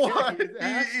 Okay, What? it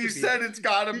has He to be. said it's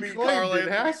gotta He be claimed Carl it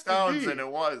Anthony has to Towns, and be. it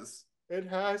was. It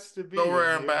has to be,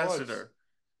 Sorare and it was. ambassador.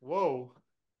 Whoa.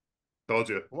 Told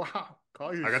you. Wow.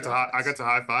 Call your I got shots. to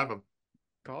high five him.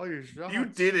 Call your You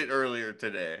shots. did it earlier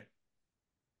today.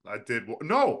 I did.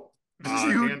 No.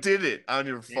 You Hand, did it on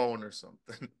your phone or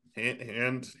something.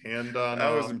 hand on.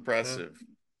 That was impressive.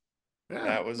 Yeah.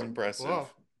 That was impressive. Wow.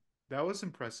 That was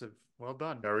impressive. Well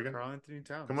done. There we go. Carl Anthony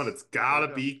Come on, Towns. it's Way to gotta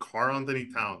go. be Karl Anthony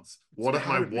Towns. It's One of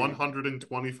my gotta be.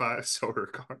 125 soda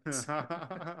cards.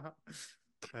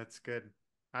 That's good.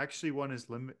 I actually won his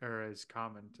limit or his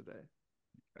common today.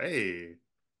 Hey.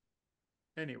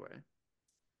 Anyway,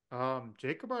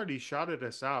 Jacob already shouted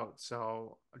us out,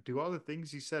 so do all the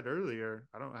things he said earlier.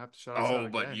 I don't have to shout us out Oh,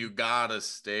 but you again. gotta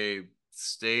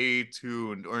stay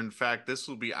tuned. Or in fact, this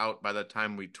will be out by the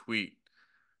time we tweet.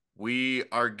 We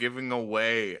are giving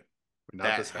away Not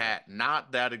that this hat. hat,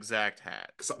 not that exact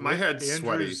hat, 'Cause my Rick head's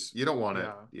sweaty. Andrews, You don't want it.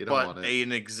 yeah, You don't but want it.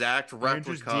 an exact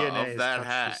Andrews' replica DNA of has that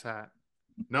touched this hat. hat.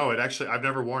 No, it actually, I've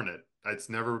never worn it. It's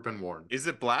never been worn. Is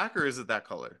it black or is it that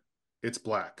color? It's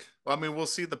black. Well, I mean, we'll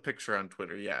see the picture on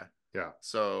Twitter, yeah. Yeah.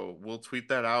 So we'll tweet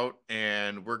that out,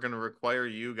 and we're going to require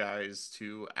you guys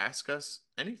to ask us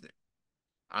anything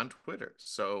on Twitter.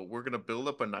 So we're going to build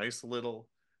up a nice little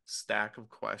stack of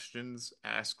questions,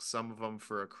 ask some of them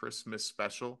for a Christmas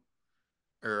special,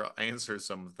 or answer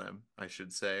some of them, I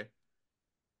should say.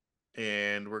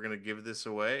 And we're going to give this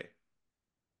away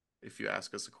if you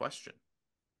ask us a question.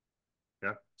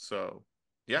 Yeah. So,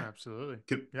 yeah. Absolutely.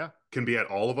 Can, Yeah. can be at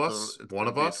all of So us, it's one gonna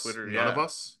of be a us, Twitter, none of yeah.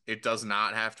 us. It does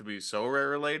not have to be so rare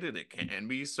related. It can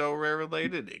be so rare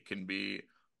related. It can be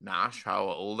Nosh, how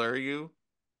old are you?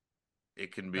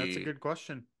 It can That's a be good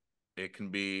question.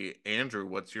 Andrew,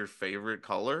 what's your favorite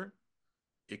color?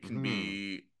 It can Hmm.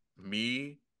 be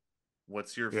me,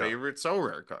 what's your Yeah. favorite so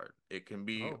rare card? It can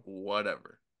be Oh,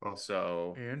 whatever. Well,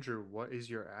 So Andrew, what is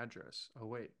your address? Oh,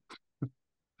 wait.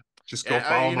 just go yeah,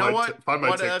 follow you know my what? find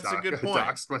my That's a TikTok. good I point.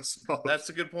 doxed myself. That's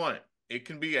a good point. It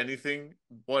can be anything,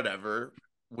 whatever,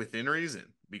 within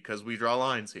reason, because we draw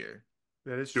lines here.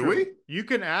 That is Do true. we? You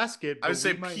can ask it, I but would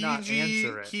say we might not PG,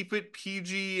 answer it. keep it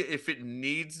PG if it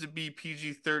needs to be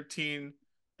PG-13,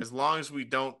 as long as we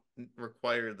don't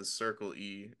require the circle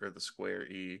E or the square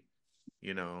E,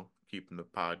 keeping the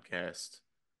podcast,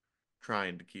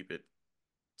 trying to keep it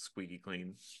squeaky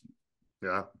clean.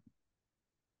 Yeah.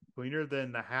 Cleaner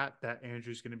than the hat that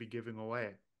Andrew's going to be giving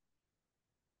away.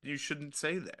 You shouldn't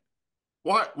say that.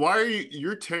 Why are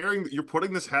you're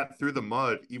putting this hat through the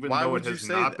mud, even Why though it would you has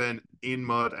say not that? been in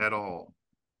mud at all?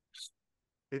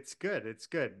 It's good. It's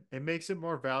good. It makes it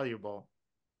more valuable.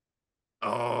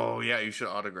 Oh, yeah, you should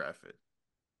autograph it.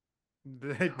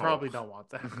 They Oh, probably don't want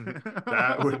that.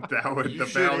 You the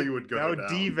should value would That go would down.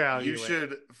 devalue You it.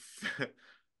 should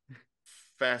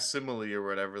facsimile or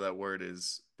whatever that word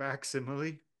is.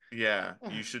 Facsimile. Yeah,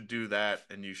 you should do that,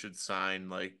 and you should sign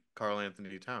like Carl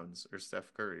Anthony Towns or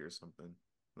Steph Curry or something.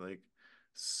 Like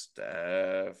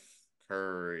Steph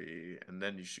Curry, and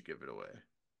then you should give it away.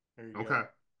 There you Okay. go.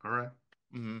 All right.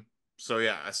 Mm-hmm. So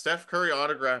yeah, a Steph Curry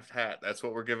autographed hat. That's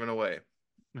what we're giving away.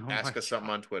 Oh my Ask us something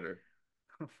God. on Twitter.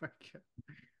 Oh my God.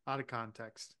 Out of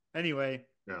context. Anyway,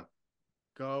 Yeah.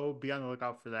 go be on the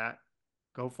lookout for that.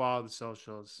 Go follow the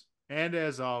socials. And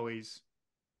as always,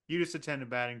 you just attended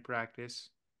batting practice.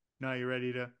 Now you're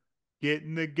ready to get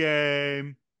in the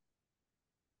game.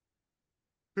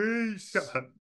 Peace.